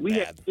were that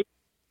bad.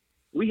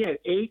 We had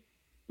 8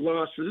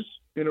 losses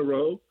in a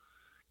row,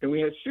 and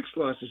we had 6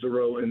 losses in a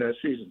row in that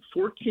season.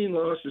 14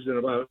 losses in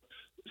about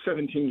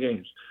 17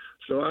 games.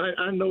 So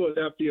I know what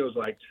that feels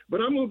like.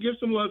 But I'm going to give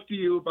some love to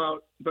you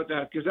about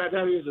that, because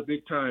that is a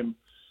big-time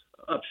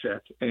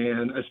upset,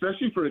 and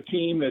especially for a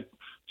team that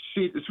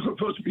is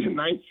supposed to be a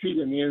 9th seed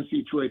in the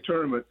NCAA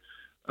tournament.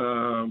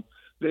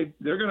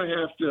 They're going to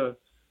have to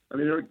 – I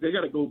mean, they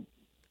got to go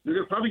 – they're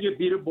going to probably get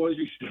beat at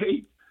Boise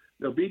State.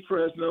 They'll beat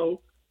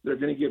Fresno. They're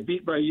going to get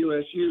beat by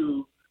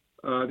USU.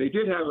 They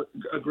did have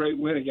a great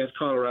win against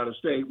Colorado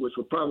State, which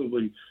will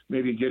probably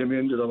maybe get them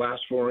into the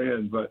last 4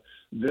 in. But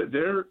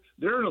they're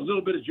in a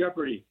little bit of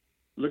jeopardy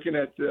looking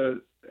at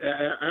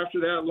after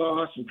that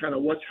loss and kind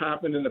of what's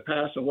happened in the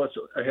past and what's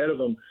ahead of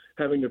them,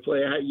 having to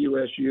play at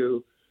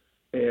USU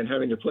and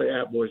having to play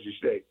at Boise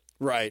State.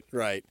 Right.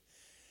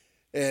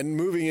 And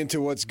moving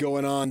into what's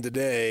going on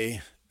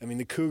today, I mean,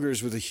 the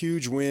Cougars with a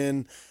huge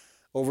win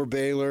over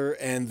Baylor,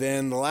 and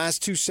then the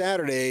last 2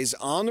 Saturdays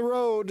on the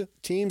road,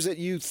 teams that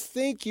you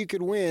think you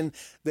could win,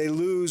 they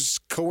lose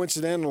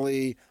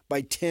coincidentally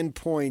by 10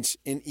 points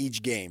in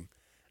each game.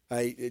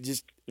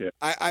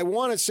 I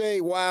want to say,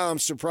 wow, I'm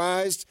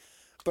surprised,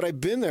 but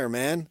I've been there,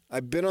 man.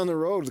 I've been on the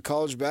road with the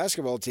college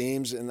basketball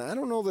teams, and I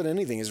don't know that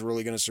anything is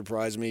really going to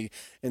surprise me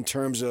in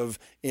terms of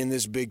in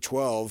this Big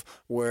 12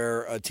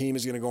 where a team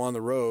is going to go on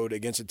the road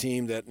against a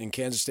team that in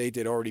Kansas State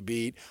they'd already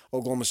beat,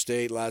 Oklahoma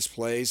State last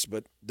place,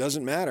 but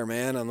doesn't matter,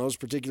 man, on those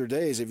particular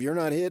days. If you're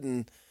not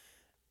hitting,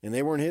 and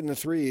they weren't hitting the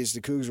threes, the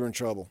Cougs were in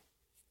trouble.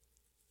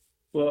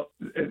 Well,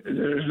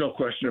 there's no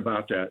question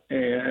about that,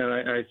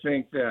 and I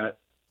think that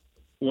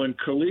when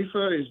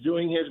Khalifa is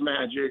doing his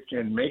magic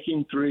and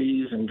making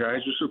threes and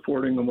guys are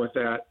supporting him with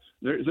that,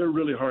 they're a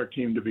really hard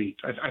team to beat.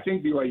 I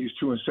think BYU's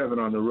 2-7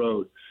 on the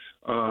road.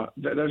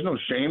 There's no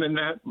shame in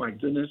that. My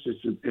goodness,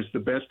 it's the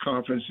best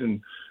conference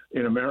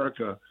in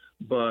America.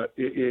 But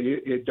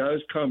it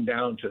does come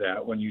down to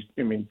that.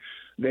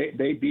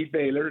 They beat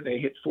Baylor. They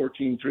hit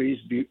 14 threes.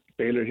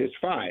 Baylor hits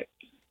 5.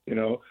 You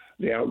know,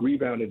 they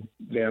out-rebounded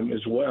them as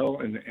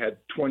well and had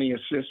 20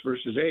 assists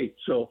versus 8.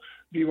 So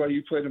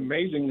BYU played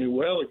amazingly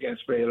well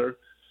against Baylor.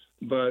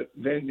 But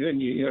then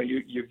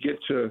you get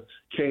to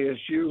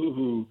KSU,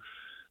 who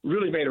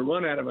really made a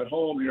run at them at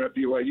home here at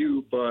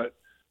BYU, but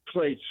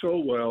played so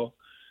well.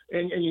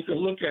 And you can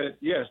look at it,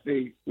 yes,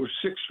 they were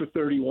 6 for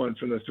 31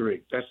 from the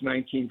three. That's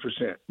 19%.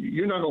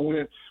 You're not going to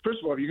win. First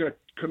of all, if you're going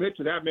to commit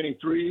to that many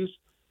threes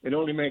and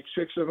only make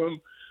 6 of them,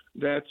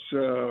 that's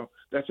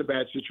a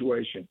bad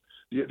situation.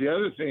 The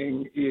other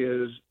thing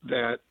is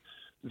that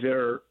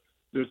their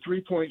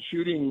three-point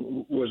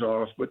shooting was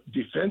off, but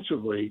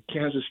defensively,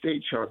 Kansas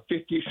State shot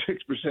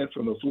 56%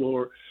 from the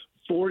floor,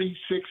 46%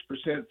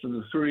 from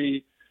the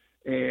three.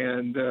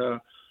 And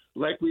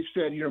like we've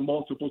said here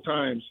multiple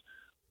times,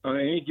 on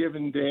any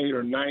given day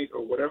or night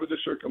or whatever the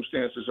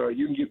circumstances are,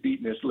 you can get beat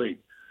in this league.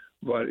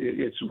 But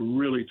it's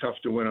really tough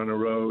to win on the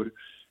road.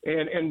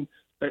 And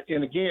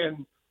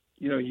again,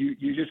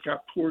 you just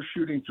got poor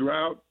shooting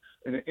throughout.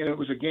 And it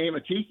was a game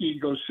of Tiki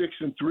goes 6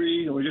 and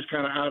 3, and we're just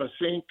kind of out of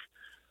sync.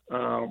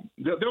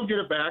 They'll get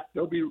it back.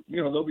 They'll be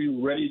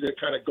ready to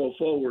kind of go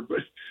forward. But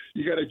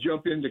you got to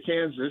jump into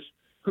Kansas,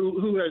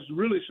 who has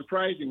really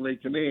surprisingly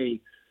to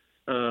me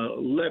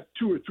let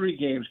 2 or 3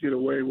 games get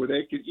away where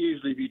they could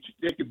easily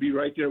be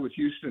right there with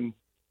Houston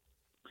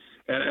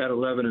at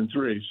 11 and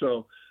 3.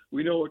 So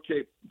we know what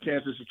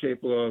Kansas is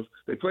capable of.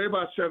 They play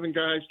about 7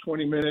 guys,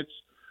 20 minutes,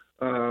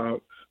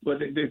 but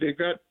they've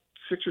got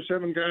 6 or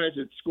 7 guys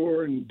that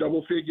score in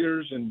double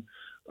figures, and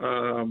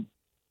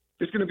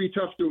it's going to be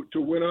tough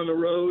to win on the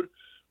road.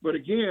 But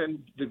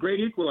again, the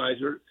great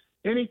equalizer,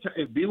 anytime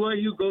if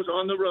BYU goes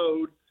on the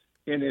road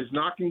and is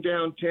knocking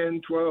down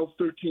 10, 12,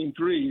 13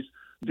 threes,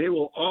 they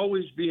will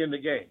always be in the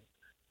game.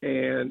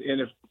 And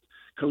if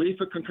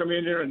Khalifa can come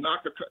in there and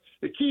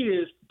the key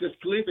is, does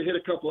Khalifa hit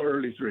a couple of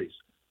early threes?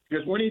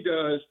 Because when he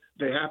does,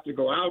 they have to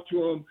go out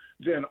to him.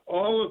 Then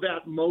all of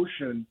that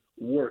motion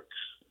works,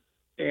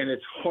 and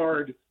it's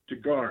hard to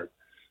guard.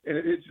 And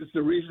it's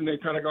the reason they've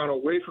kind of gone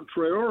away from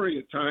Traore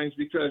at times,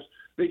 because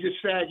they just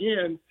sag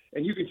in,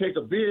 and you can take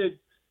a big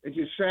and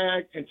just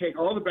sag and take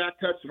all the back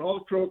cuts and all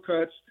the throw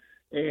cuts,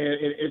 and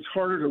it's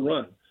harder to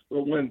run.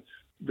 But when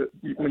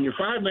your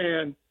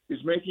 5-man is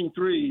making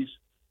threes,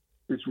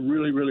 it's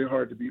really, really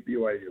hard to beat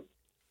BYU.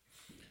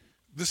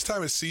 This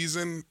time of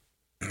season,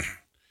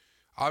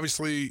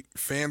 obviously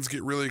fans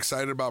get really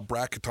excited about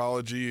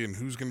bracketology and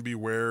who's going to be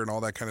where and all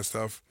that kind of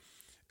stuff.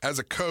 As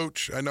a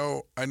coach, I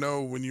know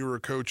when you were a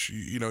coach,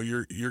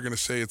 you're going to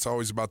say it's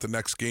always about the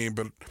next game,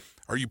 but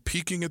are you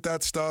peeking at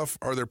that stuff?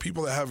 Are there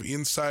people that have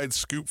inside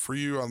scoop for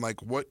you on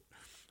like what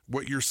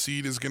your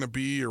seed is going to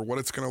be or what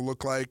it's going to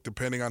look like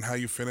depending on how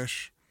you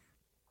finish?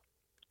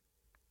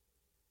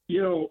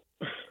 No.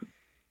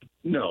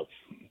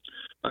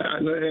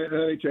 Let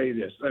me tell you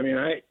this. I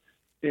mean,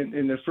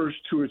 in the first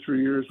 2 or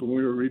 3 years when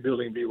we were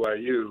rebuilding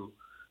BYU,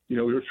 we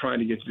were trying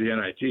to get to the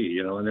NIT,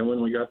 and then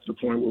when we got to the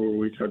point where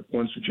we had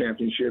won some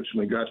championships and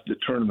we got to the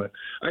tournament,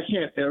 I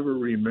can't ever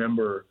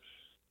remember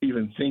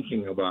even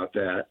thinking about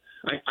that.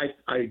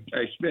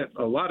 I spent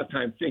a lot of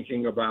time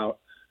thinking about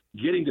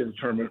getting to the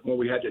tournament, what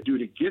we had to do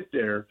to get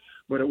there,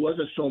 but it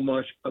wasn't so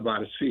much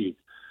about a seed.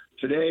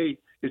 Today,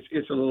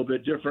 it's a little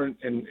bit different,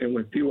 and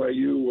with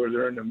BYU where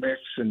they're in the mix,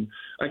 and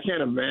I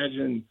can't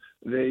imagine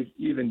they've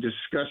even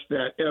discussed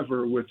that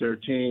ever with their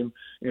team,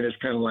 and it's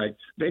kind of like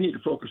they need to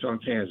focus on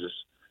Kansas.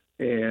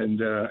 And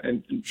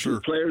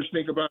sure. Players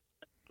think about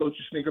that,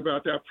 coaches think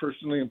about that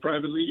personally and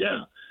privately,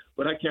 yeah.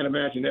 But I can't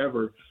imagine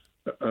ever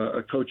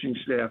a coaching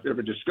staff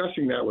ever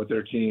discussing that with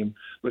their team.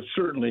 But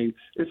certainly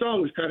it's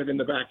always kind of in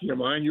the back of your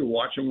mind. You're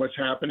watching what's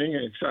happening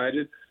and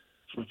excited.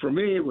 For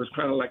me, it was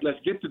kind of like, let's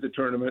get to the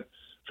tournament.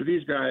 For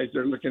these guys,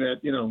 they're looking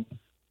at,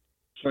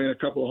 playing a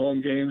couple of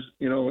home games,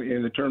 in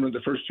the tournament, the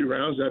first 2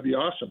 rounds. That'd be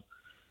awesome.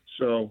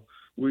 So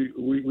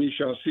we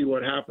shall see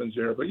what happens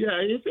there. But,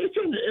 yeah, it's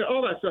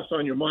all that stuff's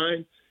on your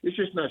mind. It's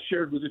just not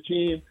shared with the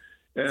team,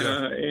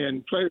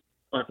 and players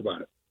talk about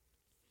it.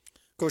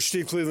 Coach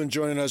Steve Cleveland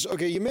joining us.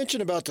 Okay, you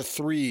mentioned about the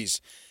threes,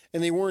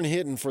 and they weren't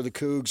hitting for the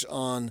Cougs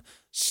on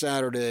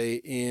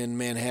Saturday in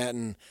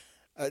Manhattan.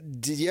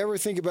 Did you ever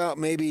think about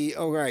maybe,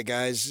 all right,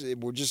 guys,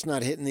 we're just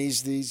not hitting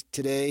these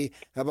today.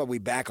 How about we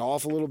back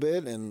off a little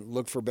bit and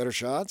look for better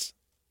shots?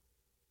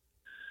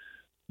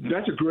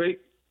 That's a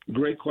great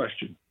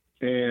question.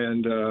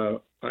 And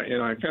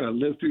I kind of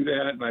lived through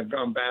that, and I've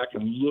gone back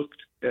and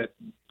looked at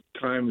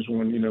times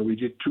when, we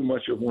did too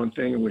much of one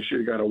thing and we should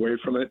have got away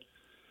from it.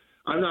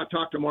 I've not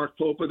talked to Mark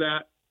Pope of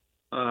that.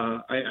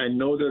 I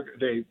know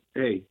they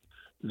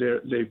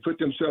put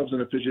themselves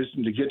in a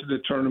position to get to the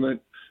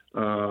tournament.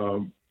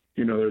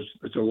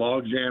 It's a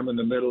log jam in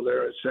the middle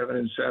there at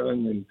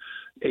 7-7 and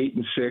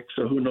 8-6.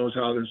 So who knows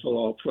how this will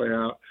all play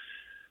out.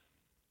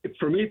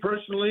 For me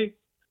personally,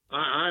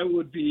 I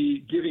would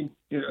be giving,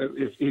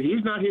 if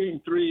he's not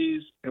hitting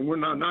threes and we're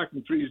not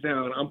knocking threes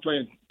down, I'm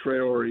playing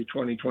Traore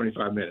 20,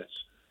 25 minutes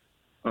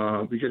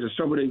because it's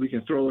somebody we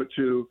can throw it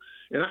to.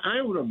 And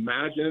I would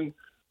imagine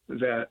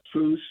that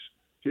Foose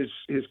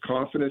his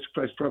confidence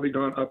has probably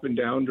gone up and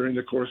down during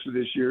the course of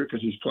this year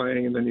because he's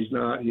playing and then he's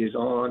not, he's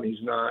on,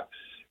 he's not,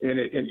 and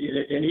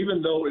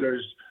even though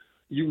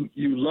you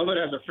love it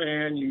as a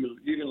fan, you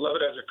can love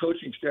it as a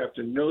coaching staff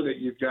to know that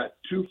you've got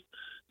two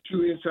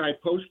inside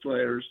post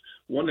players,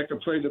 one that can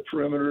play the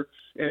perimeter,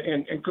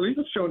 and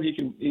Khalif's shown he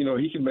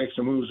can make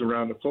some moves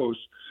around the post.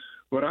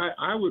 But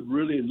I would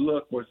really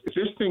look if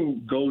this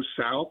thing goes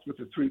south with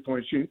the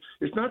 3-point shooting.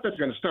 It's not that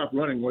they're going to stop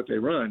running what they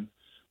run,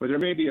 but there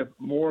may be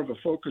more of a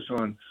focus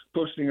on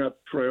posting up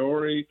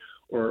Traore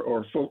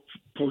or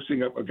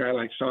posting up a guy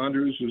like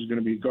Saunders, who's going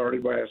to be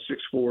guarded by a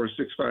 6'4" or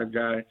 6'5"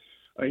 guy.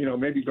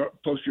 Maybe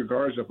post your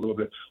guards up a little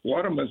bit.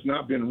 Waterman's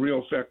not been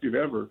real effective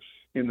ever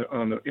in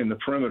the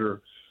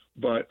perimeter,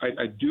 but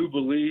I do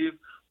believe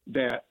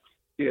that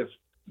if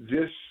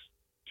this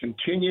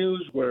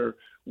continues, where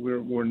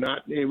we're not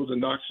able to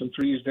knock some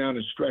threes down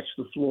and stretch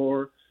the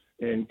floor,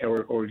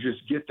 or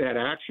just get that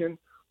action,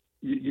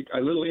 a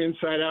little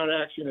inside-out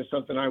action is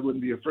something I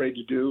wouldn't be afraid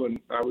to do, and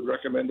I would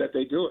recommend that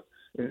they do it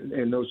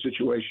in those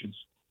situations.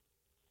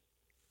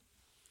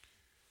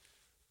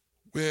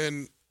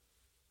 When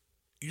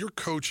you're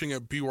coaching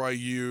at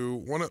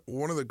BYU,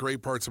 one of the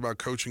great parts about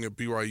coaching at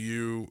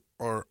BYU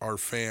are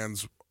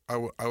fans. I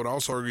would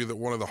also argue that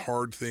one of the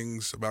hard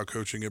things about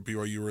coaching at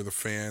BYU are the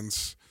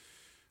fans.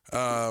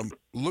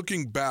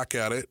 Looking back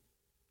at it,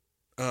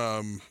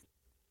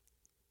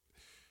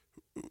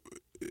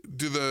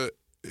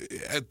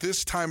 at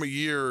this time of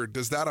year,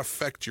 does that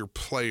affect your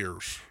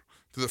players?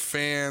 Do the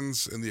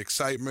fans and the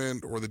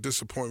excitement or the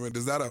disappointment,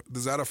 does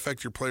that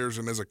affect your players?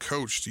 And as a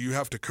coach, do you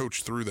have to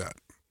coach through that?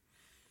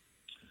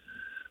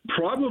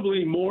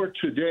 Probably more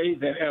today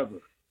than ever.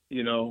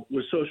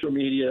 With social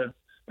media,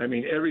 I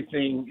mean,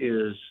 everything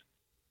is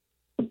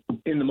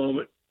in the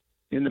moment,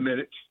 in the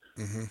minute.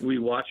 Mm-hmm. We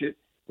watch it.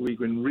 We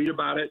can read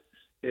about it.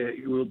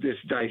 We'll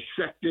just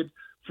dissect it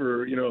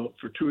for 2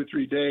 or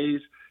 3 days.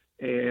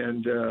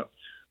 And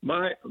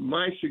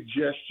my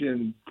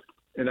suggestion,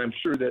 and I'm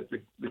sure that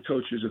the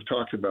coaches have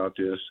talked about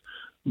this,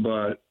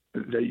 but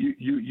that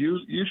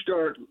you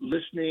start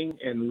listening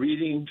and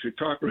reading to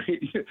talk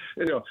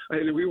radio.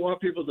 We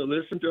want people to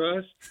listen to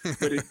us,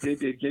 but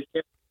it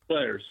gets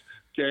players.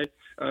 Okay,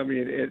 I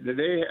mean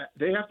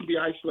they have to be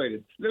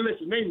isolated.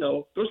 Listen, they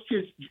know those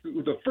kids.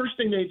 The first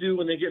thing they do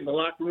when they get in the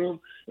locker room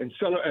and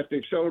if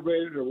they've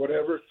celebrated or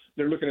whatever,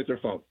 they're looking at their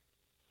phone,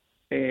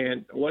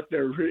 and what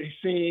they're really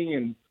seeing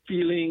and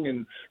feeling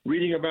and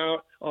reading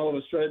about. All of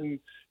a sudden,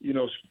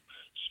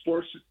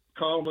 sports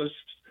columnists,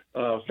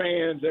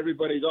 fans,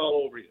 everybody's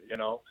all over you.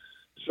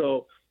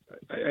 So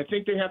I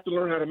think they have to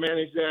learn how to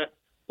manage that.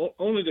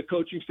 Only the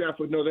coaching staff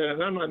would know that,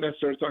 and I'm not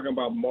necessarily talking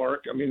about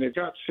Mark. I mean, they've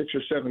got 6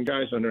 or 7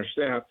 guys on their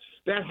staff.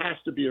 That has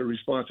to be a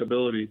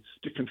responsibility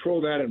to control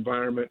that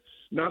environment,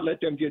 not let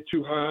them get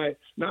too high,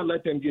 not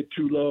let them get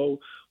too low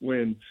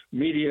when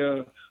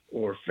media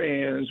or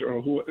fans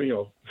or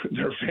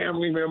their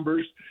family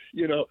members,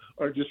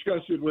 are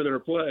disgusted with their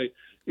play.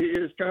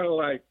 It's kind of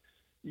like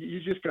you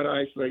just got to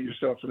isolate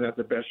yourself from that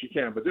the best you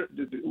can. But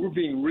we're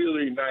being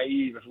really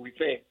naive if we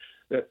think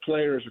that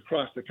players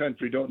across the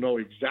country don't know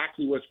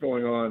exactly what's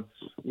going on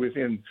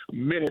within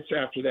minutes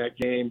after that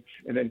game,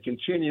 and then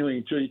continuing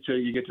until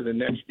you get to the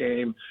next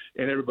game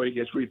and everybody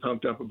gets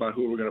re-pumped up about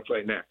who we're going to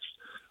play next.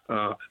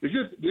 The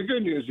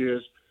good news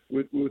is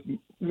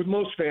with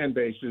most fan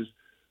bases,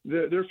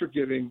 they're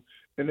forgiving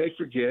and they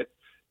forget,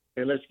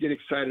 and let's get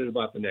excited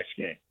about the next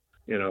game,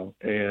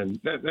 and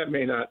that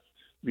may not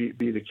be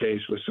the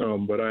case with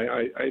some, but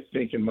I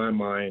think in my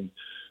mind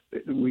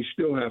we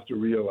still have to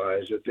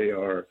realize that they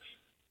are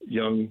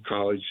young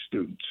college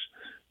students,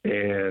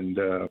 and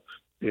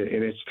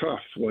it's tough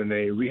when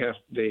because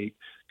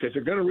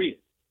they're going to read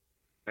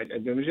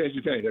it. Let me say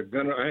the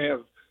thing: I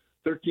have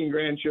 13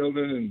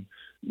 grandchildren, and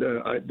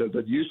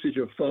the usage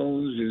of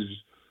phones is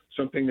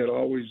something that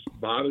always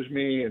bothers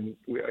me. And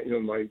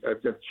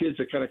I've got kids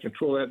that kind of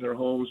control that in their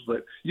homes,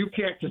 but you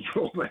can't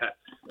control that.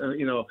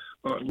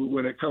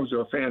 When it comes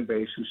to a fan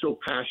base who's so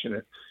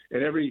passionate,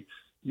 and every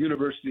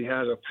university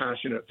has a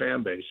passionate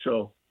fan base.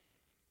 So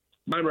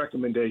my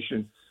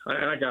recommendation,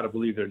 and I got to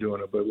believe they're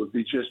doing it, but it would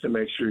be just to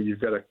make sure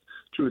you've got a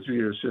 2 or 3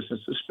 year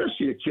assistance,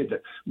 especially a kid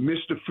that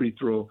missed a free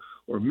throw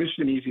or missed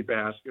an easy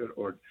basket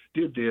or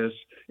did this,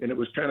 and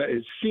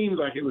it seemed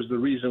like it was the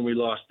reason we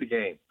lost the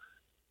game.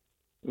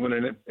 When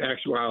in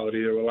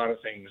actuality, there were a lot of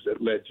things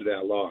that led to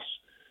that loss.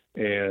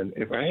 And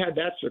if I had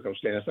that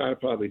circumstance, I'd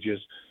probably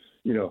just,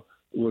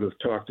 would have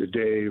talked to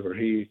Dave or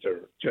Heath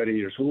or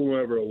Teddy or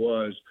whoever it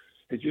was,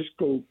 and just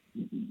go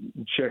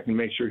check and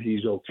make sure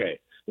he's okay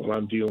while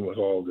I'm dealing with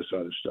all this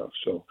other stuff.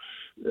 So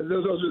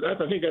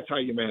I think that's how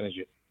you manage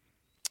it.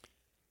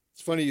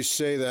 It's funny you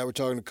say that. We're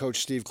talking to Coach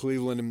Steve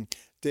Cleveland, and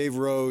Dave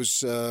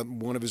Rose,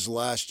 one of his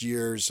last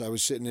years, I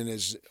was sitting in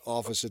his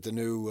office at the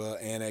new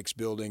Annex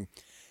building.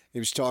 He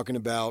was talking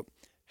about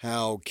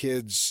how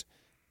kids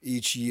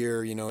each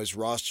year, his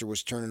roster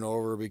was turning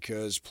over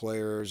because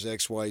players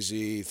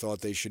XYZ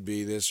thought they should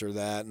be this or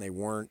that, and they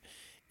weren't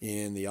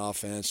in the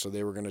offense, so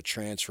they were going to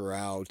transfer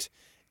out.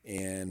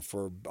 And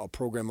for a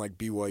program like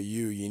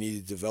BYU, you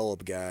need to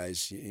develop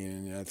guys.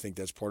 And I think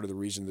that's part of the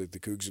reason that the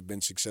Cougs have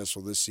been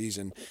successful this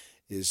season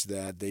is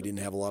that they didn't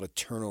have a lot of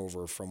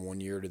turnover from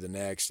one year to the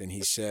next. And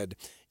he said,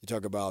 you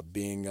talk about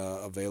being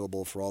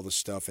available for all the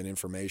stuff and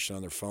information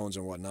on their phones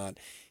and whatnot.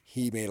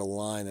 He made a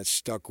line that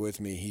stuck with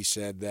me. He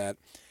said that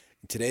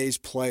today's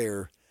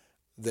player,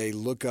 they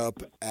look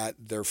up at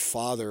their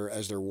father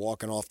as they're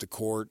walking off the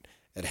court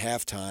at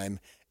halftime,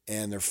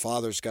 and their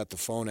father's got the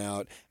phone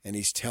out, and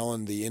he's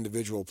telling the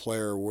individual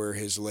player where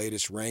his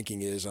latest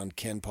ranking is on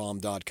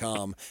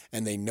KenPom.com,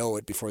 and they know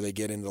it before they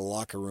get into the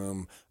locker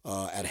room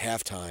at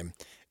halftime.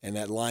 And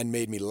that line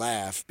made me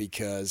laugh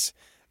because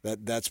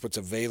that's what's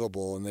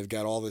available, and they've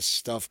got all this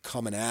stuff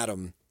coming at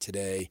them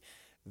today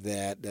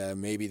that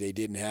maybe they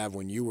didn't have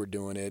when you were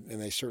doing it,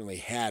 and they certainly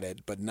had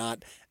it, but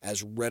not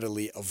as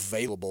readily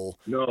available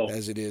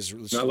as it is.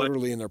 It's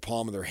literally in their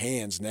palm of their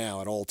hands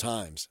now at all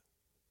times.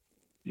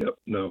 Yep,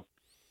 no.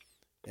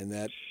 And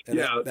that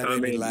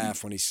made me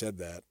laugh when he said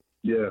that.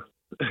 Yeah,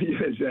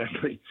 yeah,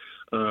 exactly.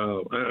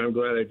 I'm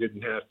glad I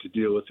didn't have to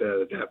deal with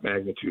that at that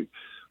magnitude.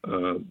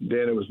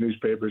 Then it was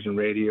newspapers and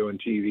radio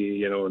and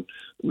TV, and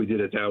we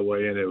did it that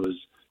way, and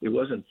it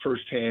wasn't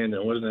firsthand, and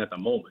it wasn't at the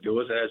moment. It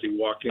wasn't as he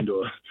walked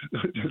into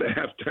to the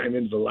halftime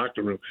into the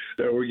locker room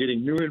that we're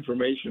getting new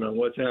information on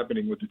what's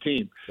happening with the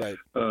team. Right.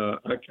 I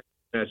can't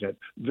imagine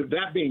that.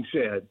 That being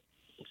said,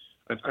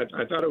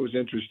 I thought it was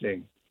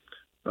interesting.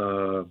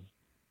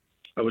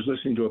 I was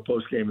listening to a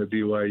post game at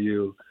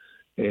BYU,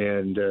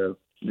 and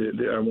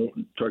I won't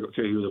tell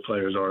you who the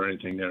players are or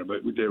anything there,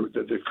 but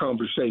the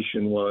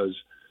conversation was,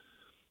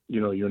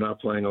 you're not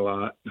playing a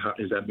lot.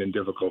 Has that been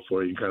difficult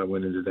for you? You kind of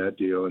went into that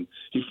deal, and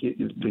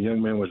the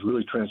young man was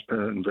really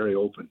transparent and very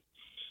open,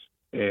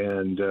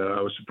 and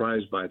I was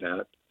surprised by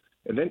that.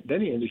 And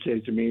then he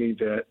indicated to me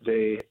that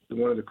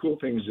one of the cool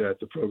things that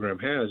the program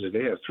has is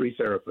they have 3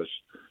 therapists,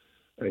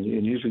 and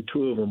usually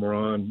 2 of them are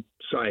on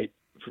site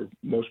for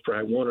most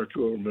practice. 1 or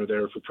 2 of them are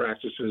there for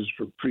practices,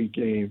 for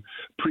pre-game,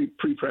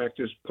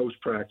 pre-practice,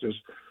 post-practice,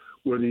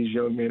 where these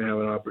young men have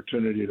an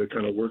opportunity to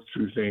kind of work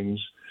through things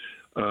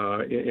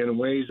in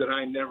ways that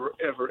I never,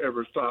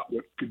 ever thought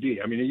what could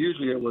be. I mean,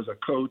 usually it was a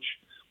coach,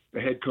 a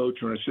head coach,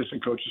 or an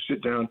assistant coach to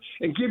sit down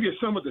and give you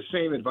some of the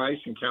same advice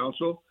and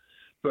counsel.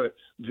 But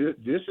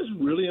this is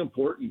really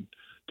important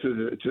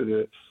to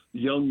the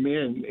young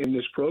men in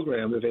this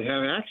program that they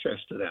have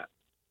access to that.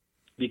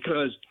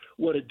 Because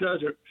what it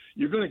does,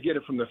 you're going to get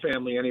it from the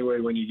family anyway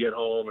when you get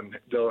home, and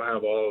they'll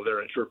have all of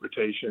their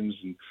interpretations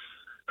and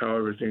how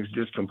everything's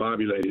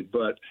discombobulated.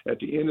 But at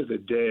the end of the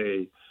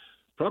day,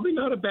 probably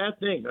not a bad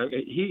thing. I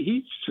mean,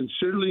 he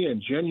sincerely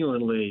and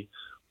genuinely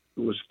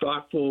was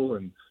thoughtful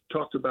and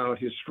talked about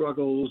his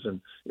struggles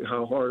and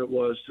how hard it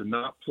was to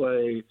not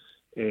play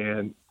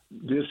and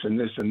this and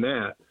this and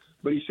that.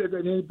 But he said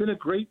that it had been a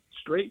great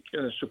straight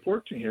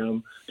support to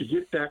him to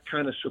get that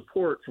kind of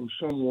support from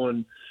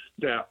someone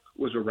that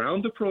was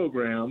around the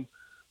program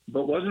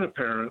but wasn't a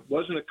parent,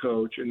 wasn't a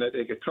coach, and that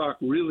they could talk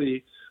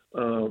really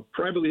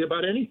privately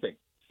about anything.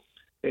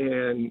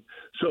 And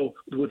so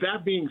with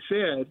that being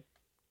said,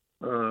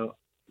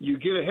 you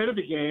get ahead of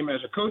the game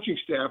as a coaching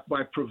staff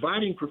by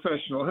providing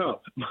professional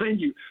help. Mind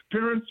you,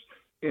 parents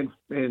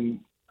and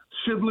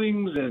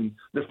siblings and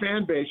the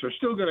fan base are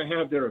still going to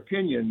have their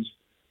opinions,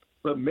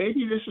 but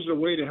maybe this is a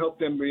way to help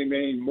them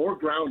remain more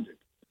grounded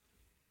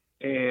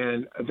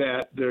and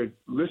that they're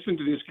listening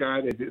to this guy,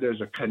 that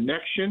there's a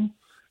connection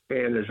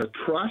and there's a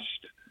trust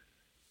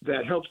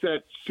that helps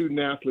that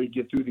student athlete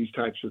get through these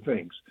types of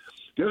things.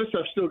 The other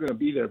stuff's still going to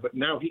be there, but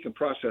now he can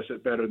process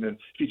it better than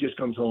if he just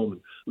comes home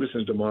and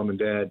listens to mom and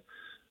dad,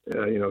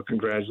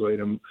 congratulate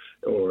them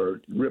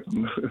or rip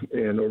them,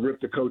 or rip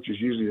the coaches.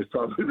 Usually it's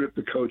probably rip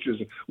the coaches.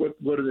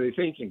 What are they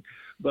thinking?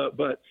 But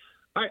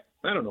I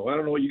don't know. I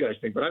don't know what you guys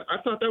think, but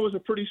I thought that was a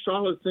pretty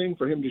solid thing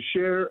for him to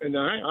share. And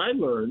I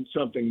learned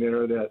something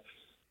there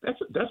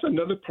that's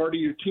another part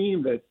of your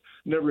team that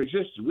never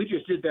existed. We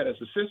just did that as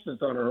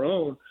assistants on our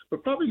own,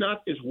 but probably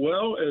not as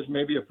well as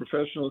maybe a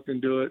professional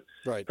can do it,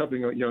 right,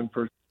 helping a young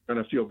person kind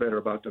of feel better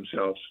about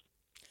themselves.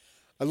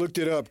 I looked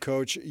it up,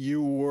 Coach.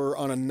 You were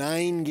on a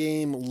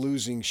 9-game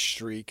losing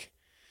streak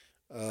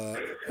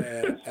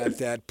at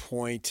that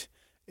point,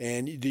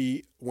 and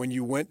when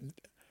you went,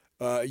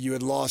 you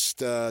had lost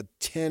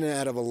 10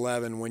 out of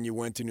 11 when you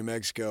went to New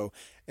Mexico,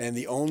 and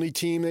the only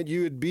team that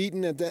you had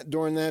beaten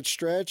during that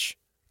stretch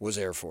was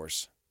Air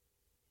Force.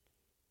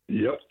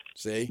 Yep.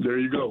 See, there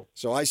you go.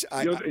 So I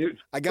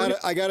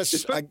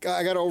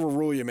gotta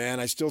overrule you, man.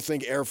 I still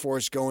think Air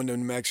Force going to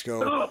New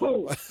Mexico.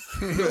 No.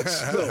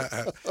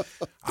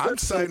 I'm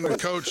siding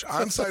with Coach.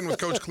 I'm siding with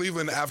Coach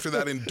Cleveland after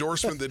that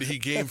endorsement that he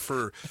gave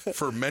for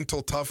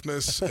mental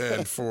toughness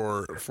and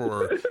for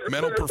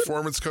mental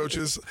performance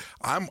coaches.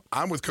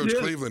 I'm with Coach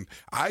Cleveland.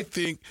 I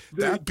think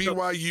that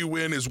BYU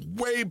win is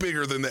way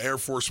bigger than the Air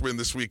Force win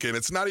this weekend.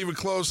 It's not even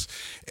close.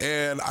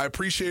 And I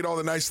appreciate all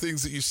the nice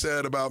things that you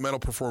said about mental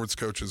performance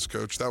coaches,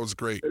 Coach. That was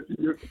great.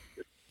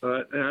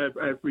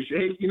 I appreciate.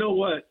 Hey, you know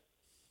what?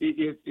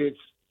 It's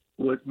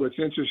what's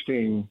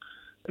interesting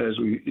as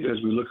we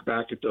look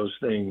back at those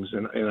things,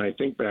 and I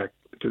think back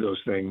to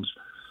those things,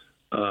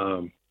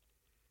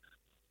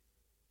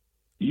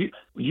 you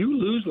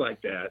lose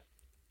like that.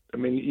 I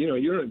mean,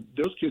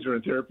 those kids are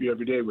in therapy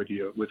every day with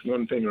you with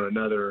one thing or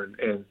another,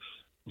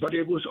 but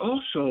it was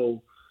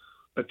also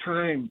a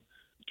time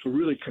to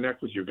really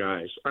connect with your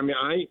guys. I mean,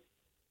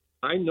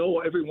 I know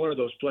every one of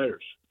those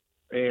players,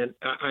 and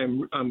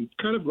I'm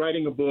kind of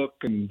writing a book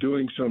and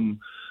I'm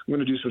going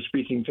to do some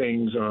speaking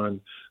things on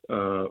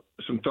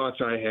some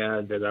thoughts I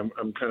had that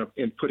I'm kind of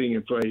putting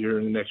in play here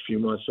in the next few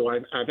months. So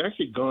I've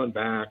actually gone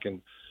back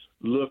and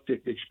looked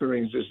at the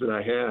experiences that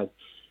I had,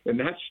 and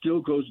that still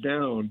goes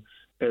down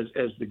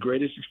as the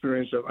greatest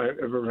experience that I've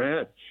ever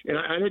had. And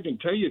I didn't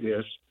tell you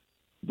this,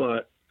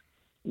 but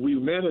we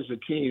met as a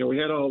team. We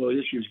had all the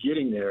issues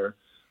getting there,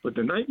 but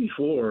the night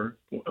before,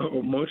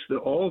 amongst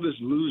all this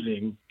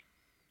losing,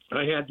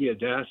 I had the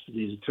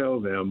audacity to tell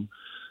them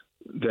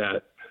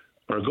that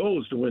our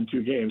goal is to win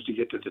 2 games to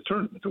get to the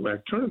tournament, the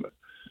WAC tournament.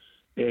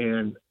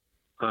 And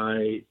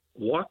I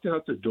walked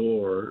out the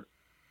door,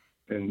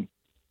 and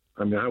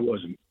I mean, I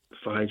wasn't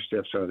 5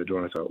 steps out of the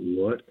door. I thought,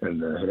 what in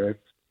the heck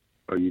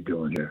are you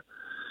doing here?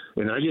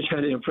 And I just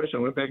had to impress. I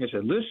went back and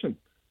said, listen,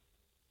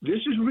 this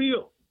is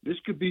real. This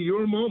could be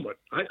your moment.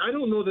 I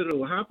don't know that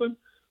it'll happen,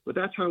 but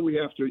that's how we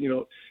have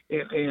to,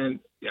 and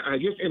I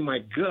guess in my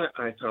gut,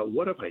 I thought,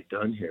 what have I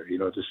done here,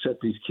 to set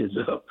these kids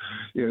up,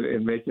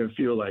 and make them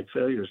feel like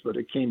failures. But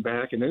it came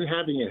back, and then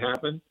having it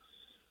happen,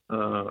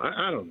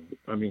 I don't know.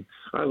 I mean,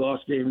 I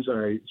lost games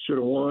I should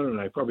have won,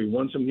 and I probably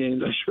won some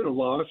games I should have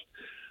lost.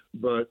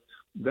 But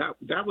that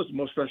was the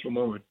most special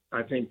moment.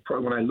 I think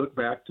when I look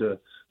back to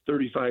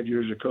 35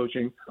 years of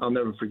coaching, I'll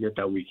never forget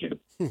that weekend.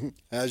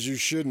 As you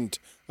shouldn't.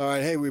 All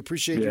right, hey, we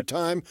appreciate your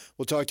time.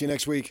 We'll talk to you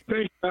next week.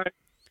 Thanks, guys.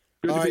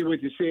 Good to be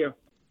with you. See you.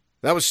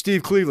 That was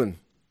Steve Cleveland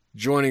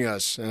joining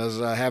us as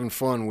having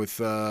fun with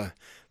the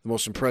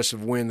most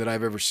impressive win that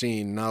I've ever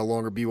seen. No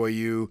longer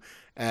BYU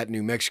at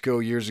New Mexico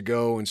years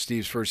ago in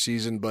Steve's first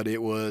season, but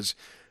it was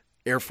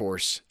Air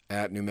Force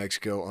at New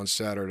Mexico on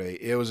Saturday.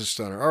 It was a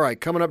stunner. All right,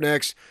 coming up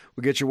next,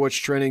 we'll get your What's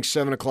Trending,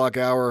 7 o'clock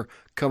hour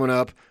coming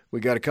up. We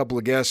got a couple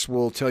of guests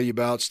we'll tell you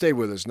about. Stay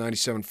with us,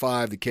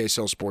 97.5, the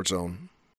KSL Sports Zone.